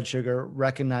your blood sugar,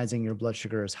 recognizing your blood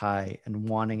sugar is high and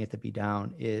wanting it to be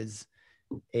down is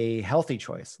a healthy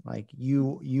choice. Like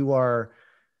you are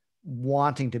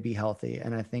wanting to be healthy.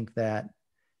 And I think that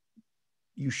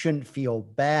you shouldn't feel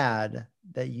bad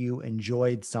that you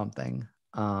enjoyed something,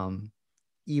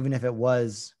 even if it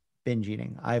was binge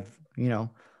eating. I've,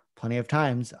 plenty of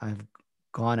times I've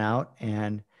gone out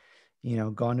and,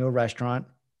 gone to a restaurant,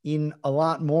 eaten a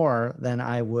lot more than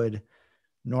I would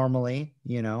normally,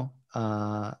 if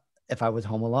I was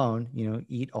home alone,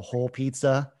 eat a whole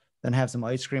pizza, then have some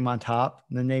ice cream on top,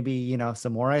 and then maybe,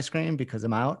 some more ice cream because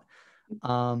I'm out.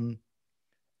 And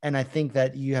I think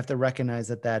that you have to recognize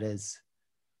that that is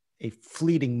a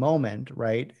fleeting moment,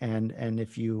 right? And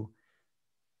if you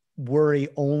worry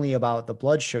only about the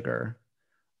blood sugar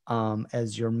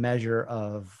as your measure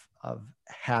of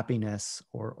happiness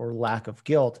or lack of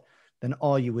guilt, then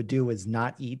all you would do is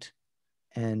not eat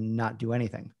and not do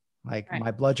anything. Like Right.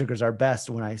 my blood sugars are best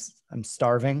when I'm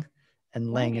starving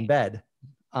and laying in bed.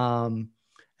 And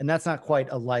that's not quite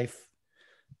a life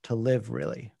to live,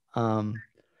 really. But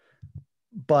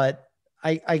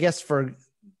I guess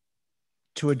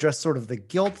to address sort of the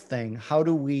guilt thing, how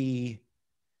do we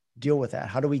deal with that?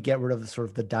 How do we get rid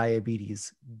of the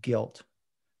diabetes guilt?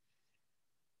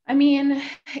 I mean,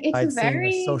 it's a Besides seeing a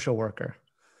very, social worker.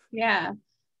 yeah,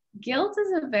 guilt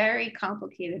is a very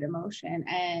complicated emotion.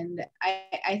 And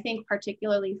I think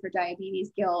particularly for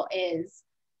diabetes, guilt it's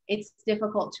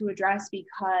difficult to address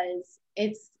because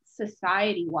it's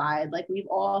society wide. Like we've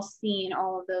all seen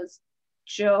all of those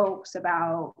jokes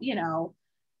about, you know,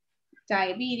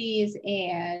 diabetes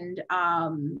and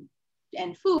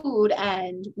food,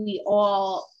 and we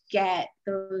all get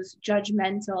those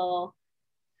judgmental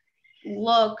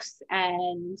looks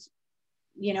and,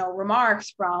 you know, remarks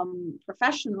from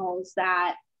professionals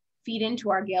that feed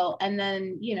into our guilt. And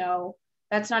then, you know,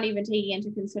 that's not even taking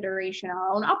into consideration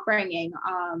our own upbringing.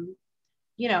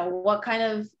 You know, what kind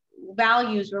of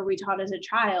values were we taught as a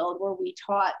child? Were we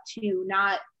taught to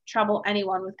not trouble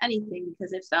anyone with anything?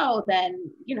 Because if so,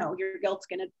 then, you know, your guilt's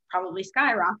going to probably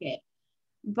skyrocket.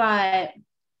 But,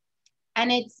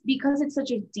 and it's because it's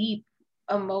such a deep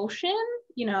emotion,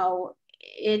 you know,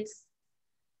 it's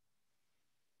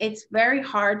very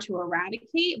hard to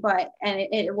eradicate, but, and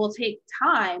it will take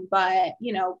time, but,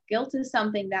 you know, guilt is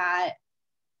something that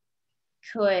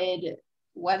could,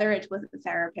 whether it's with a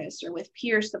therapist or with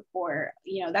peer support,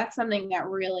 you know, that's something that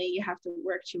really you have to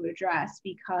work to address,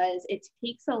 because it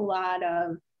takes a lot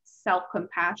of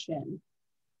self-compassion,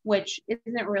 which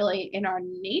isn't really in our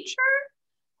nature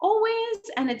always,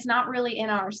 and it's not really in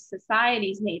our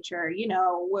society's nature. You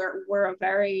know, we're a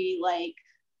very like,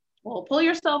 well, pull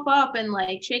yourself up and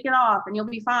like shake it off and you'll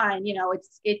be fine. You know,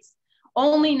 it's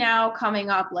only now coming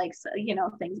up, like, you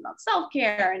know, things about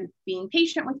self-care and being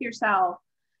patient with yourself.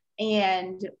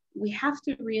 And we have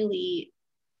to really,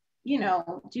 you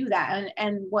know, do that.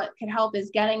 And what can help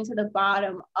is getting to the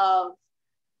bottom of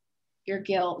your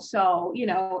guilt. So, you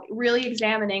know, really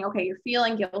examining, okay, you're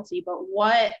feeling guilty, but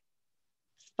what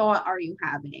thought are you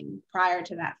having prior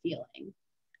to that feeling?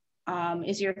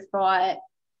 Is your thought,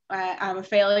 I'm a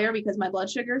failure because my blood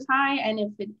sugar is high? And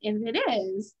if it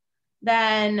is,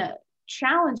 then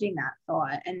challenging that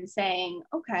thought and saying,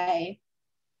 okay,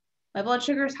 my blood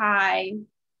sugar is high.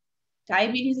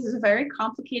 Diabetes is a very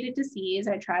complicated disease.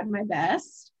 I tried my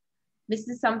best. This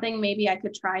is something maybe I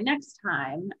could try next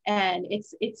time. And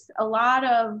it's a lot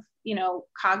of, you know,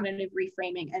 cognitive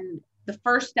reframing. And the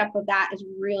first step of that is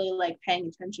really like paying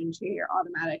attention to your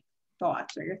automatic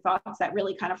thoughts, or your thoughts that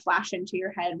really kind of flash into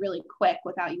your head really quick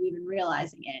without you even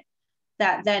realizing it,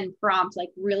 that then prompt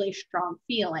like really strong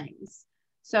feelings.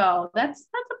 So that's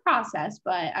a process,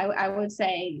 but I would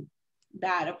say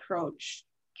that approach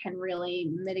can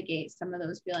really mitigate some of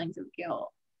those feelings of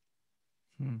guilt.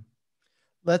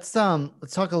 Let's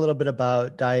talk a little bit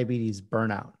about diabetes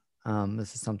burnout.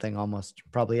 This is something almost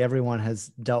probably everyone has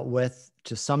dealt with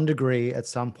to some degree at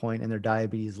some point in their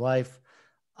diabetes life.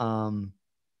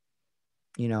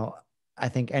 You know, I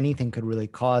think anything could really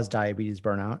cause diabetes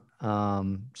burnout.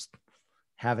 Just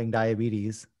having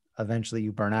diabetes, eventually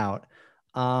you burn out.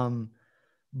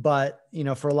 But,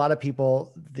 for a lot of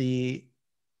people, the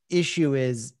issue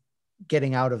is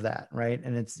getting out of that, right?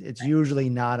 And it's usually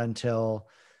not until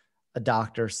a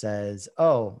doctor says,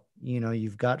 oh,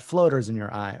 you've got floaters in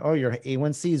your eye. Oh, your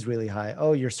A1C is really high.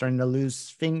 Oh, you're starting to lose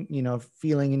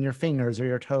feeling in your fingers or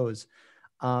your toes.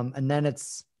 And then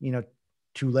it's,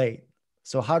 too late.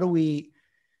 So how do we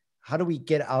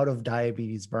get out of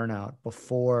diabetes burnout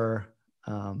before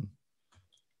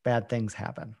bad things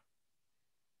happen?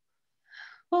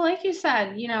 Well, like you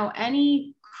said,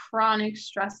 any chronic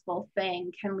stressful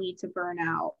thing can lead to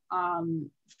burnout.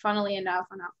 Funnily enough,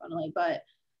 or not funnily, but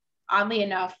oddly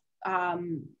enough,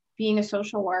 being a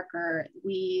social worker,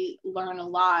 we learn a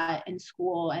lot in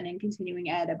school and in continuing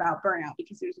ed about burnout,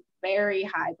 because there's a very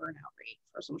high burnout rate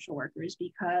for social workers,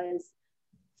 because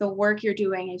the work you're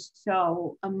doing is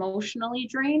so emotionally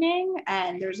draining,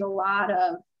 and there's a lot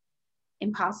of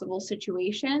impossible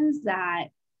situations that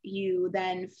you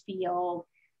then feel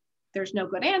there's no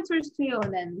good answers to,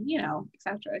 and then, et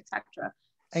cetera, et cetera.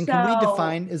 And can we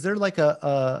define, is there like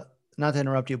a not to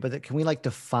interrupt you, but can we like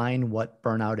define what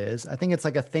burnout is? I think it's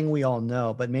like a thing we all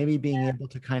know, but maybe being able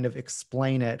to kind of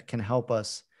explain it can help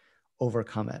us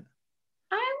overcome it.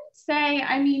 I would say,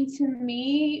 to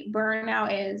me, burnout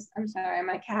is, I'm sorry,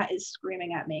 my cat is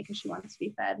screaming at me because she wants to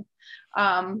be fed.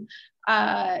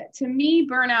 To me,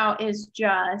 burnout is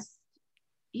just,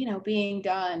 being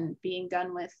done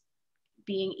with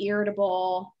being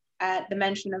irritable at the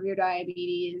mention of your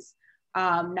diabetes,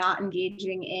 not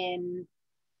engaging in,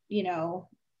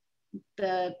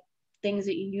 the things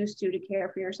that you used to care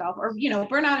for yourself, or,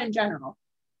 burnout in general.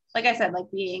 Like I said, like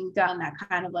being done, that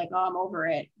kind of like, oh, I'm over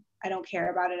it. I don't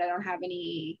care about it. I don't have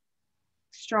any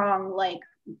strong, like,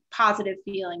 positive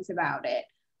feelings about it.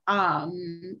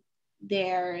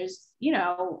 There's,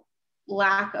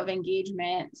 lack of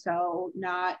engagement. So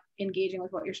not engaging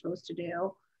with what you're supposed to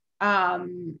do.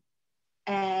 And,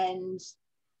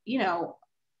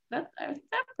 that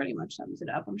pretty much sums it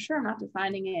up. I'm sure I'm not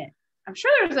defining it. I'm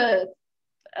sure there's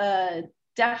a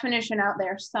definition out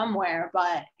there somewhere,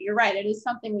 but you're right. It is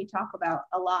something we talk about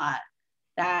a lot,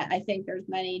 that I think there's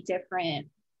many different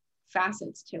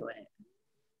facets to it.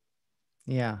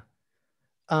 Yeah.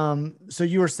 So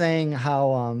you were saying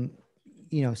how,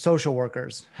 social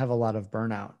workers have a lot of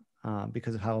burnout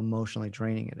because of how emotionally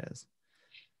draining it is.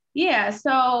 Yeah.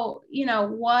 So,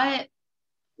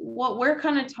 what we're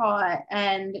kind of taught,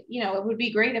 and, it would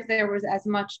be great if there was as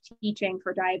much teaching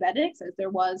for diabetics as there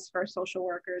was for social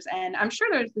workers. And I'm sure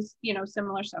there's this,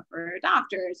 similar stuff for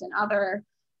doctors and other,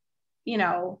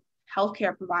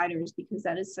 healthcare providers, because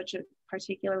that is such a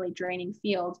particularly draining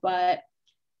field. But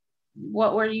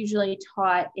what we're usually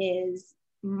taught is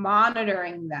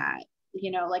monitoring that,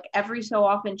 like every so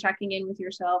often checking in with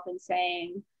yourself and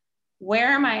saying,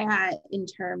 where am I at in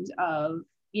terms of,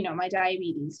 my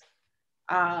diabetes?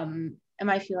 Am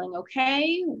I feeling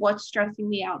okay? What's stressing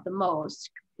me out the most?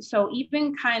 So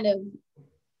even kind of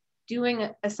doing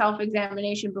a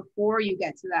self-examination before you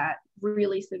get to that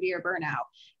really severe burnout.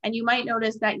 And you might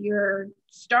notice that you're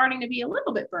starting to be a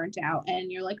little bit burnt out,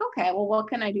 and you're like, okay, well, what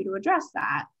can I do to address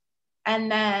that?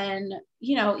 And then,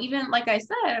 even like I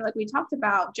said, like we talked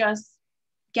about, just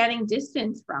getting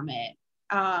distance from it.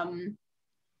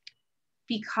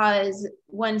 Because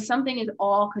when something is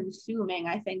all consuming,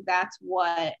 I think that's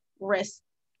what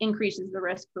increases the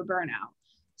risk for burnout.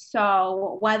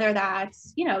 So whether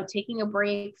that's, taking a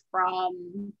break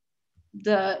from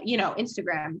the,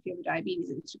 Instagram, if you have a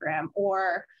diabetes Instagram,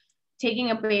 or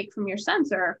taking a break from your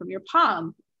sensor, from your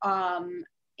pump, or,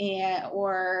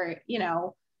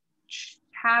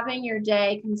 having your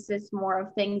day consist more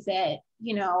of things that,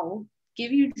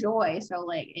 give you joy. So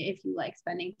like if you like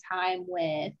spending time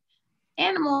with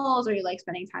animals, or you like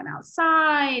spending time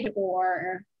outside,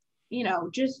 or,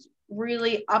 just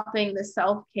really upping the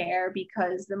self-care,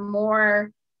 because the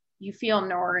more you feel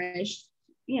nourished,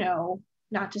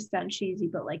 not just sound cheesy,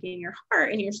 but like in your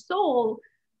heart and your soul,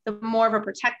 the more of a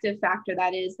protective factor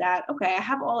that is, that, okay, I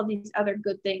have all of these other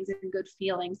good things and good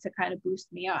feelings to kind of boost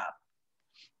me up.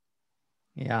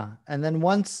 Yeah. And then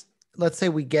once, let's say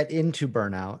we get into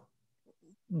burnout,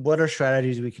 what are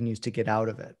strategies we can use to get out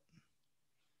of it?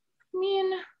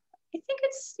 I think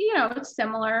it's, it's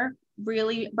similar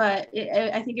really, but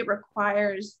I think it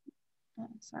requires,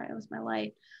 sorry, that was my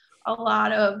light, a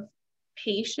lot of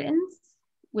patience,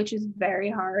 which is very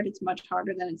hard. It's much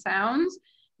harder than it sounds.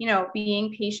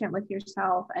 Being patient with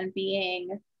yourself and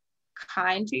being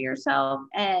kind to yourself,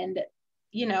 and,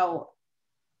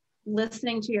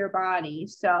 listening to your body.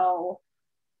 So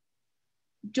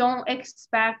don't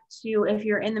expect to, if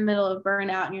you're in the middle of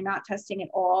burnout and you're not testing at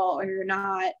all, or you're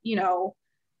not,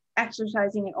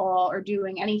 exercising at all or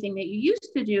doing anything that you used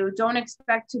to do, don't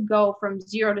expect to go from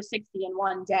 0 to 60 in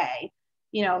one day.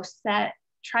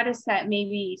 Try to set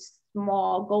maybe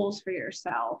small goals for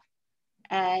yourself,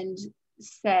 and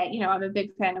say, I'm a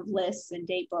big fan of lists and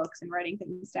date books and writing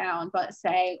things down, but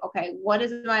say, okay, what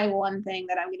is my one thing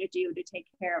that I'm going to do to take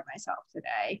care of myself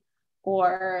today?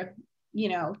 Or,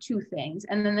 2 things.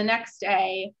 And then the next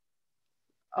day,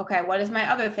 okay, what is my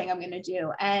other thing I'm going to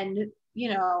do? And,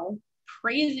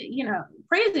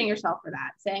 praising yourself for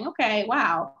that, saying, okay,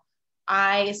 wow,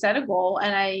 I set a goal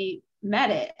and I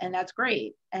met it, and that's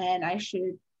great. And I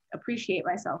should appreciate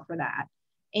myself for that.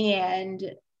 And,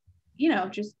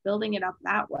 just building it up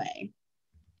that way.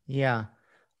 Yeah.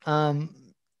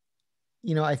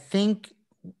 I think,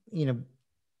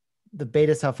 the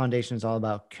Beta Self Foundation is all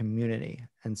about community.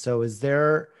 And so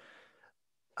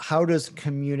how does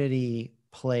community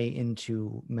play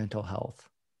into mental health?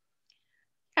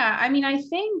 Yeah, I mean, I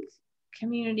think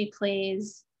community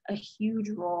plays a huge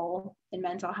role in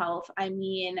mental health. I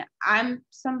mean, I'm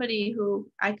somebody who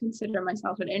I consider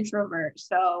myself an introvert.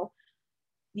 So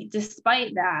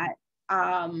despite that,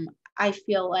 I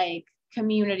feel like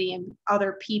community and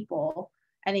other people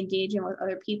and engaging with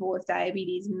other people with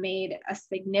diabetes made a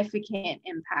significant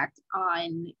impact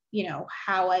on,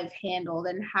 how I've handled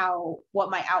and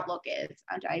what my outlook is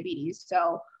on diabetes.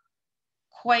 So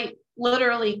quite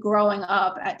literally growing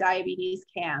up at diabetes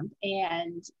camp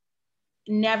and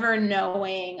never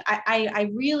knowing, I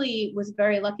really was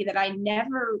very lucky that I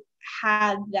never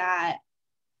had that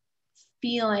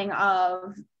feeling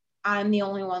of I'm the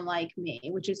only one like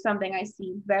me, which is something I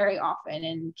see very often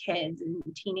in kids and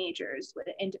teenagers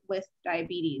with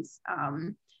diabetes,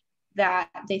 that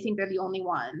they think they're the only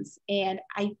ones. And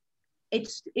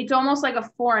it's almost like a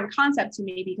foreign concept to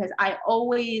me, because I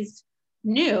always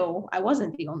knew I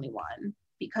wasn't the only one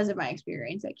because of my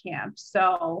experience at camp.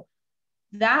 So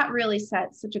that really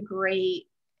sets such a great,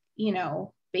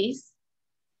 base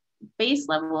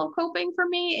level of coping for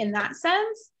me in that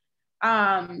sense.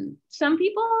 Some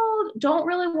people don't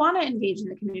really want to engage in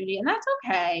the community, and that's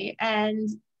okay. And,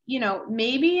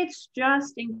 maybe it's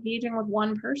just engaging with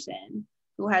one person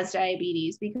who has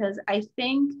diabetes, because I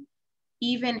think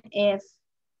even if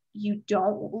you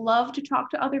don't love to talk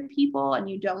to other people and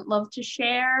you don't love to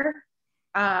share,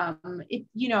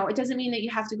 it doesn't mean that you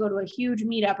have to go to a huge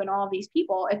meetup and all these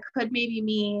people. It could maybe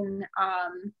mean,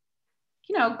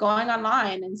 going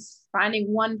online and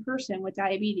finding one person with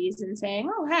diabetes and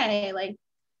saying, oh, hey, like,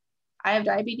 I have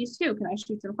diabetes too. Can I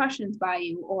shoot some questions by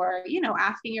you? Or,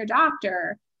 asking your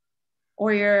doctor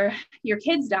or your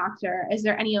kid's doctor, is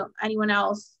there anyone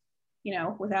else,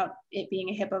 without it being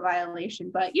a HIPAA violation,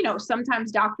 but,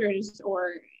 sometimes doctors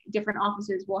or different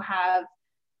offices will have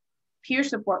peer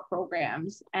support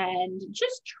programs, and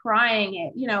just trying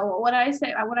it. What I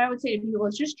would say to people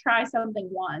is just try something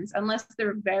once, unless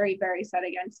they're very, very set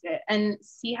against it, and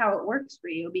see how it works for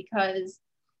you, because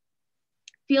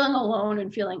feeling alone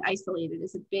and feeling isolated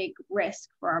is a big risk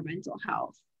for our mental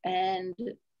health. And,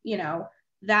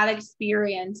 that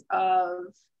experience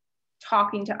of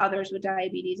talking to others with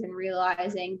diabetes and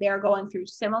realizing they're going through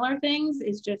similar things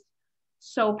is just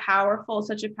so powerful,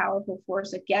 such a powerful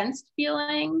force against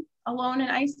feeling alone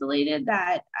and isolated,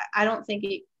 that I don't think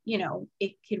it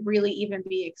could really even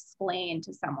be explained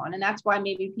to someone. And that's why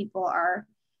maybe people are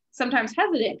sometimes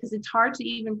hesitant, because it's hard to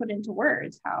even put into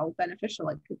words how beneficial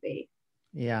it could be.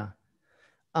 Yeah.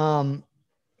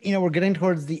 We're getting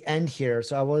towards the end here.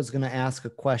 So I was going to ask a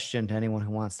question to anyone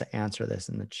who wants to answer this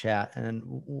in the chat,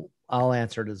 and I'll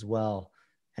answer it as well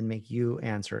and make you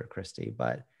answer it, Kristi.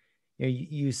 But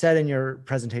you said in your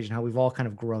presentation how we've all kind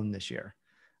of grown this year.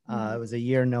 It was a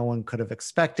year no one could have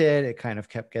expected. It kind of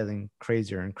kept getting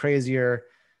crazier and crazier,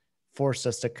 forced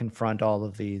us to confront all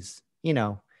of these,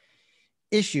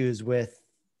 issues with,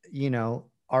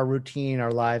 our routine,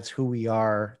 our lives, who we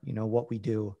are, what we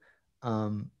do.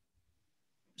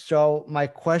 So my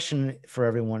question for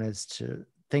everyone is to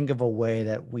think of a way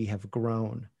that we have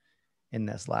grown in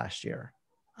this last year.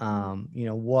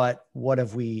 What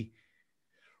have we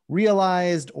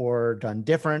realized or done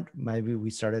different? Maybe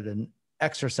we started an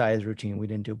exercise routine we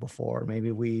didn't do before.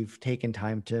 Maybe we've taken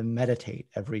time to meditate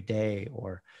every day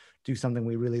or do something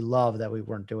we really love that we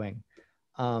weren't doing.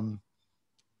 I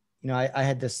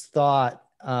had this thought,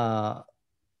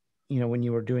 when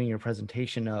you were doing your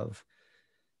presentation of,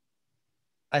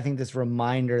 I think this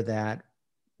reminder that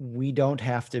we don't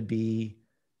have to be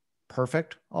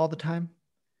perfect all the time.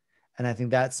 And I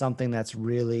think that's something that's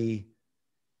really,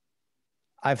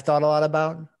 I've thought a lot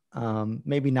about.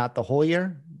 Maybe not the whole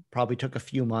year, probably took a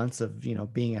few months of,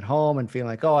 being at home and feeling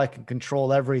like, oh, I can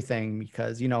control everything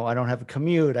because, I don't have a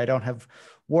commute. I don't have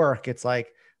work, it's like,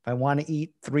 if I want to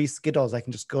eat 3 Skittles, I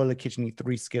can just go to the kitchen and eat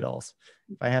 3 Skittles.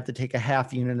 If I have to take a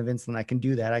half unit of insulin, I can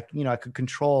do that. I could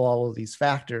control all of these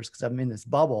factors because I'm in this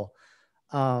bubble.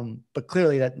 But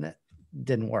clearly that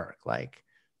didn't work. Like,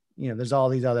 there's all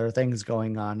these other things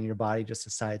going on and your body just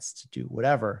decides to do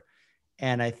whatever.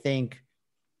 And I think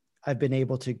I've been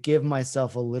able to give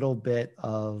myself a little bit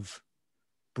of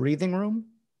breathing room,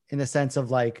 in the sense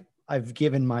of like, I've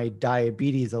given my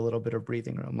diabetes a little bit of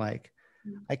breathing room. Like,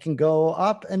 I can go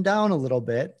up and down a little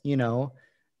bit,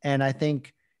 and I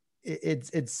think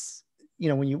it's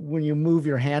when you move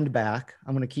your hand back,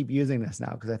 I'm going to keep using this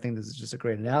now because I think this is just a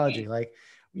great analogy. Like,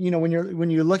 when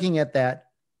you're looking at that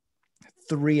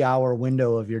 3-hour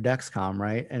window of your Dexcom,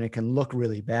 right? And it can look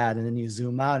really bad. And then you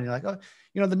zoom out and you're like, oh,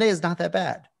 the day is not that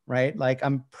bad, right? Like,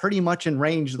 I'm pretty much in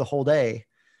range the whole day,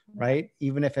 right?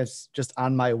 Even if it's just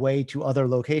on my way to other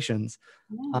locations.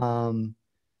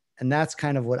 And that's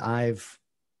kind of what I've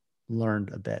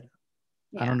learned a bit.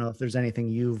 I don't know if there's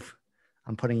anything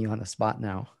I'm putting you on the spot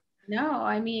now. No,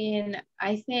 I mean,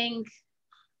 I think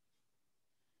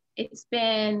it's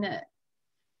been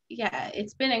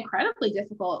incredibly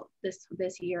difficult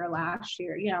this year, last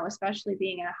year, especially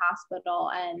being in a hospital,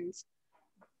 and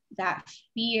that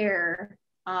fear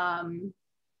and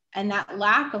that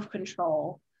lack of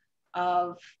control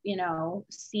of,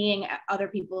 seeing other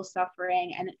people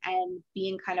suffering and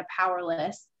being kind of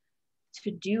powerless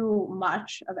to do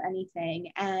much of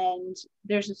anything. And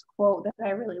there's this quote that I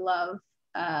really love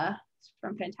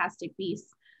from Fantastic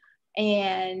Beasts,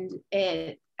 and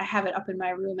I have it up in my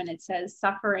room, and it says,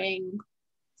 suffering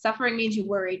means you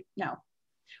worry. No,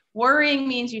 worrying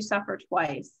means you suffer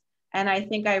twice. And I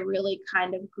think I really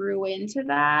kind of grew into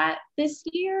that this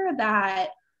year, that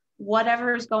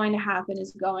whatever is going to happen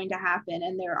is going to happen.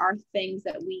 And there are things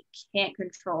that we can't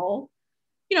control.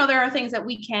 There are things that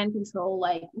we can control,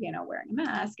 like, wearing a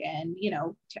mask and,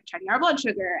 checking our blood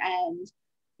sugar and,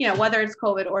 whether it's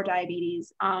COVID or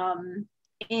diabetes.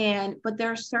 But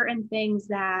there are certain things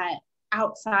that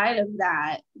outside of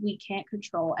that we can't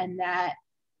control, and that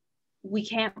we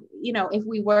can't, if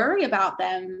we worry about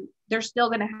them, they're still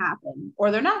going to happen,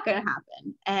 or they're not going to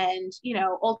happen. And,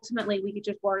 ultimately we could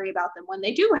just worry about them when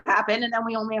they do happen, and then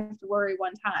we only have to worry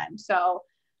one time. So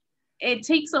it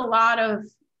takes a lot of,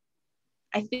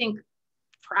 I think,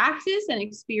 practice and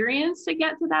experience to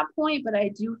get to that point. But I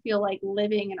do feel like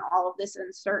living in all of this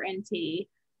uncertainty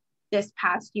this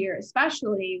past year,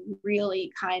 especially,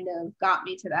 really kind of got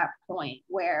me to that point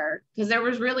where, because there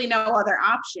was really no other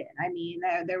option. I mean,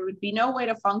 there would be no way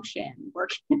to function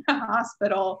working in a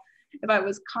hospital if I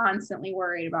was constantly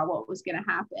worried about what was going to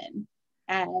happen.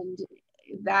 And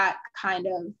that kind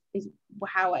of is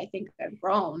how I think I've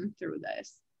grown through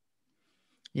this.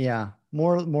 Yeah.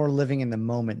 More living in the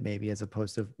moment, maybe, as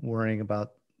opposed to worrying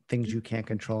about things you can't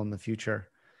control in the future.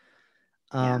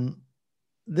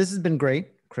 This has been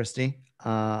great, Kristi.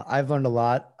 I've learned a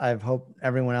lot. I hope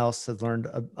everyone else has learned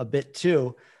a bit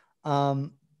too.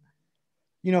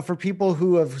 For people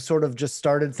who have sort of just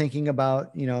started thinking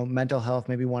about, mental health,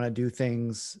 maybe want to do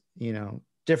things,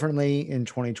 differently in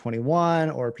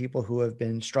 2021, or people who have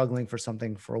been struggling for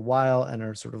something for a while and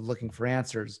are sort of looking for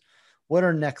answers, what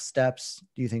are next steps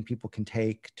do you think people can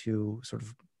take to sort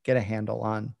of get a handle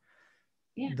on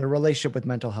the relationship with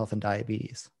mental health and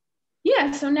diabetes?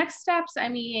 Yeah. So next steps, I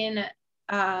mean,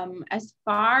 as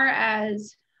far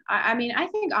as, I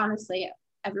think honestly,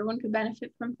 everyone could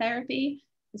benefit from therapy.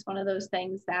 It's one of those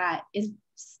things that is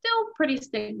still pretty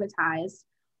stigmatized,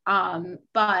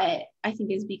 but I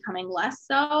think is becoming less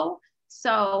so.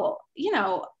 So,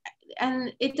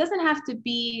 and it doesn't have to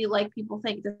be like people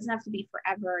think. It doesn't have to be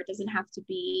forever. It doesn't have to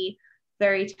be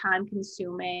very time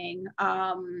consuming.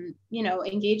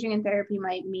 Engaging in therapy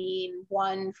might mean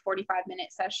 1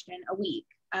 45-minute session a week.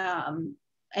 And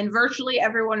virtually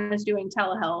everyone is doing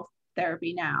telehealth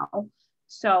therapy now.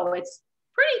 So it's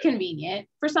pretty convenient.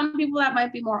 For some people that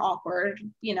might be more awkward,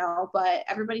 but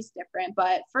everybody's different.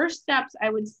 But first steps, I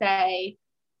would say,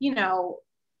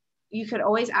 you could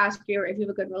always ask if you have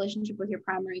a good relationship with your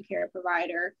primary care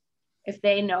provider, if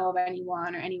they know of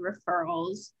anyone or any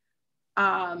referrals.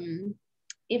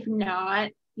 If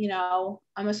not,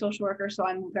 I'm a social worker, so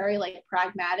I'm very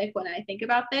pragmatic when I think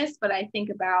about this, but I think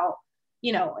about,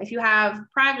 if you have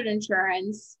private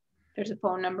insurance, there's a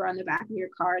phone number on the back of your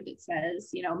card that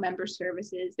says, member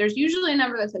services. There's usually a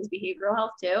number that says behavioral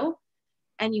health too.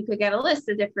 And you could get a list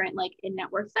of different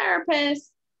in-network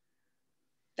therapists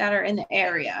that are in the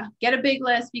area. Get a big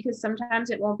list, because sometimes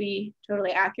it won't be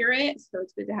totally accurate. So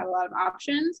it's good to have a lot of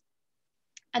options.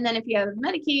 And then if you have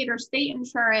Medicaid or state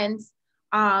insurance,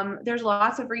 there's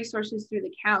lots of resources through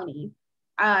the county.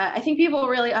 I think people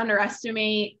really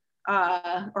underestimate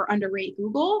or underrate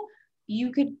Google.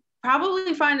 You could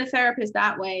probably find a therapist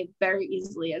that way very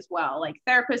easily as well. Like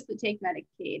therapists that take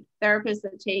Medicaid, therapists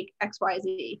that take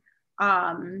XYZ.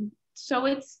 So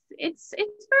it's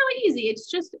fairly easy. It's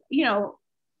just, you know,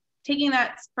 taking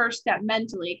that first step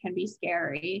mentally can be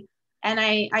scary. And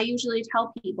I usually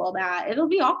tell people that it'll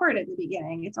be awkward at the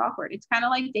beginning. It's awkward. It's kind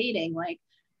of like dating. Like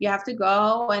you have to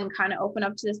go and kind of open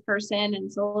up to this person, and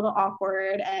it's a little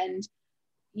awkward. And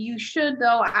you should,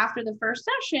 though, after the first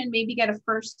session, maybe get a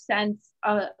first sense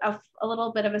of a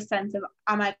little bit of a sense of,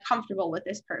 am I comfortable with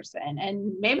this person?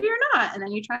 And maybe you're not. And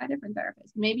then you try a different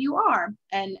therapist. Maybe you are.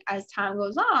 And as time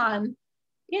goes on,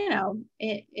 you know,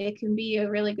 it can be a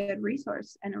really good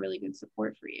resource and a really good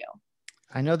support for you.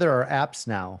 I know there are apps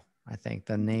now. I think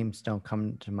the names don't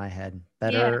come to my head.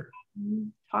 Better. Yeah.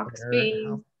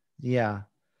 Talkspace. Yeah.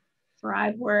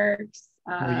 ThriveWorks.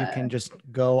 Where you can just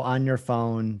go on your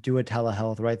phone, do a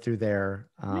telehealth right through there.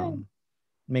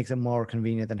 Makes it more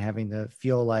convenient than having to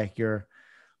feel like you're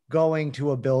going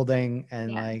to a building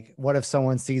and like, what if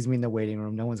someone sees me in the waiting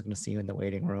room? No one's going to see you in the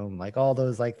waiting room. Like all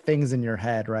those like things in your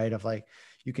head, right? Of like,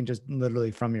 you can just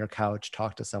literally from your couch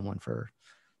talk to someone for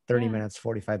 30 minutes,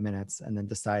 45 minutes, and then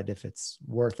decide if it's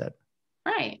worth it.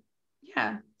 Right.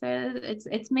 Yeah.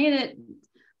 It's made it,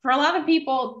 for a lot of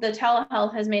people, the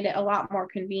telehealth has made it a lot more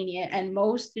convenient, and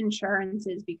most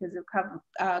insurances, because of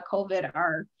COVID,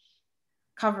 are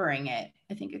covering it.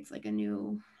 I think it's like a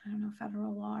new, I don't know,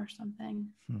 federal law or something.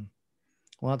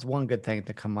 Well, that's one good thing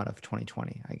to come out of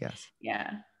 2020, I guess.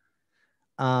 Yeah.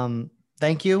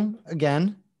 Thank you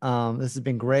again. This has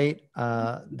been great.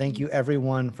 Thank you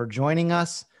everyone for joining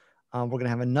us. We're going to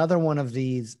have another one of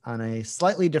these on a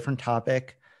slightly different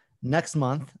topic next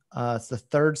month. It's the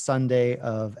third Sunday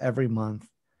of every month.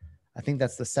 I think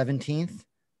that's the 17th.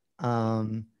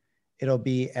 It'll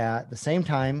be at the same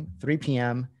time, 3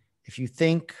 p.m. If you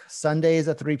think Sundays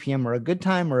at 3 p.m. are a good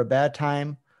time or a bad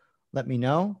time, let me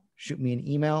know. Shoot me an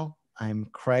email. I'm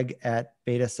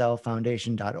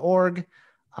craig@betacellfoundation.org.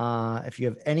 If you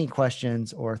have any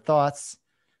questions or thoughts,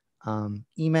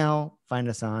 email, find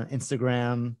us on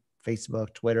Instagram,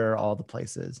 Facebook, Twitter, all the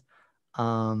places.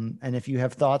 And if you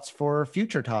have thoughts for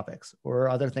future topics or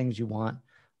other things you want,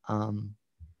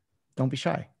 don't be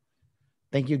shy.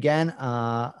 Thank you again.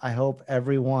 I hope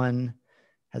everyone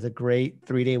has a great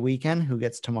 3-day weekend who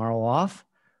gets tomorrow off.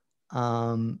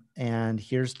 And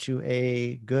here's to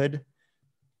a good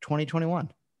 2021.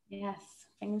 Yes.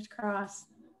 Fingers crossed.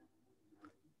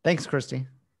 Thanks, Kristi.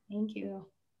 Thank you.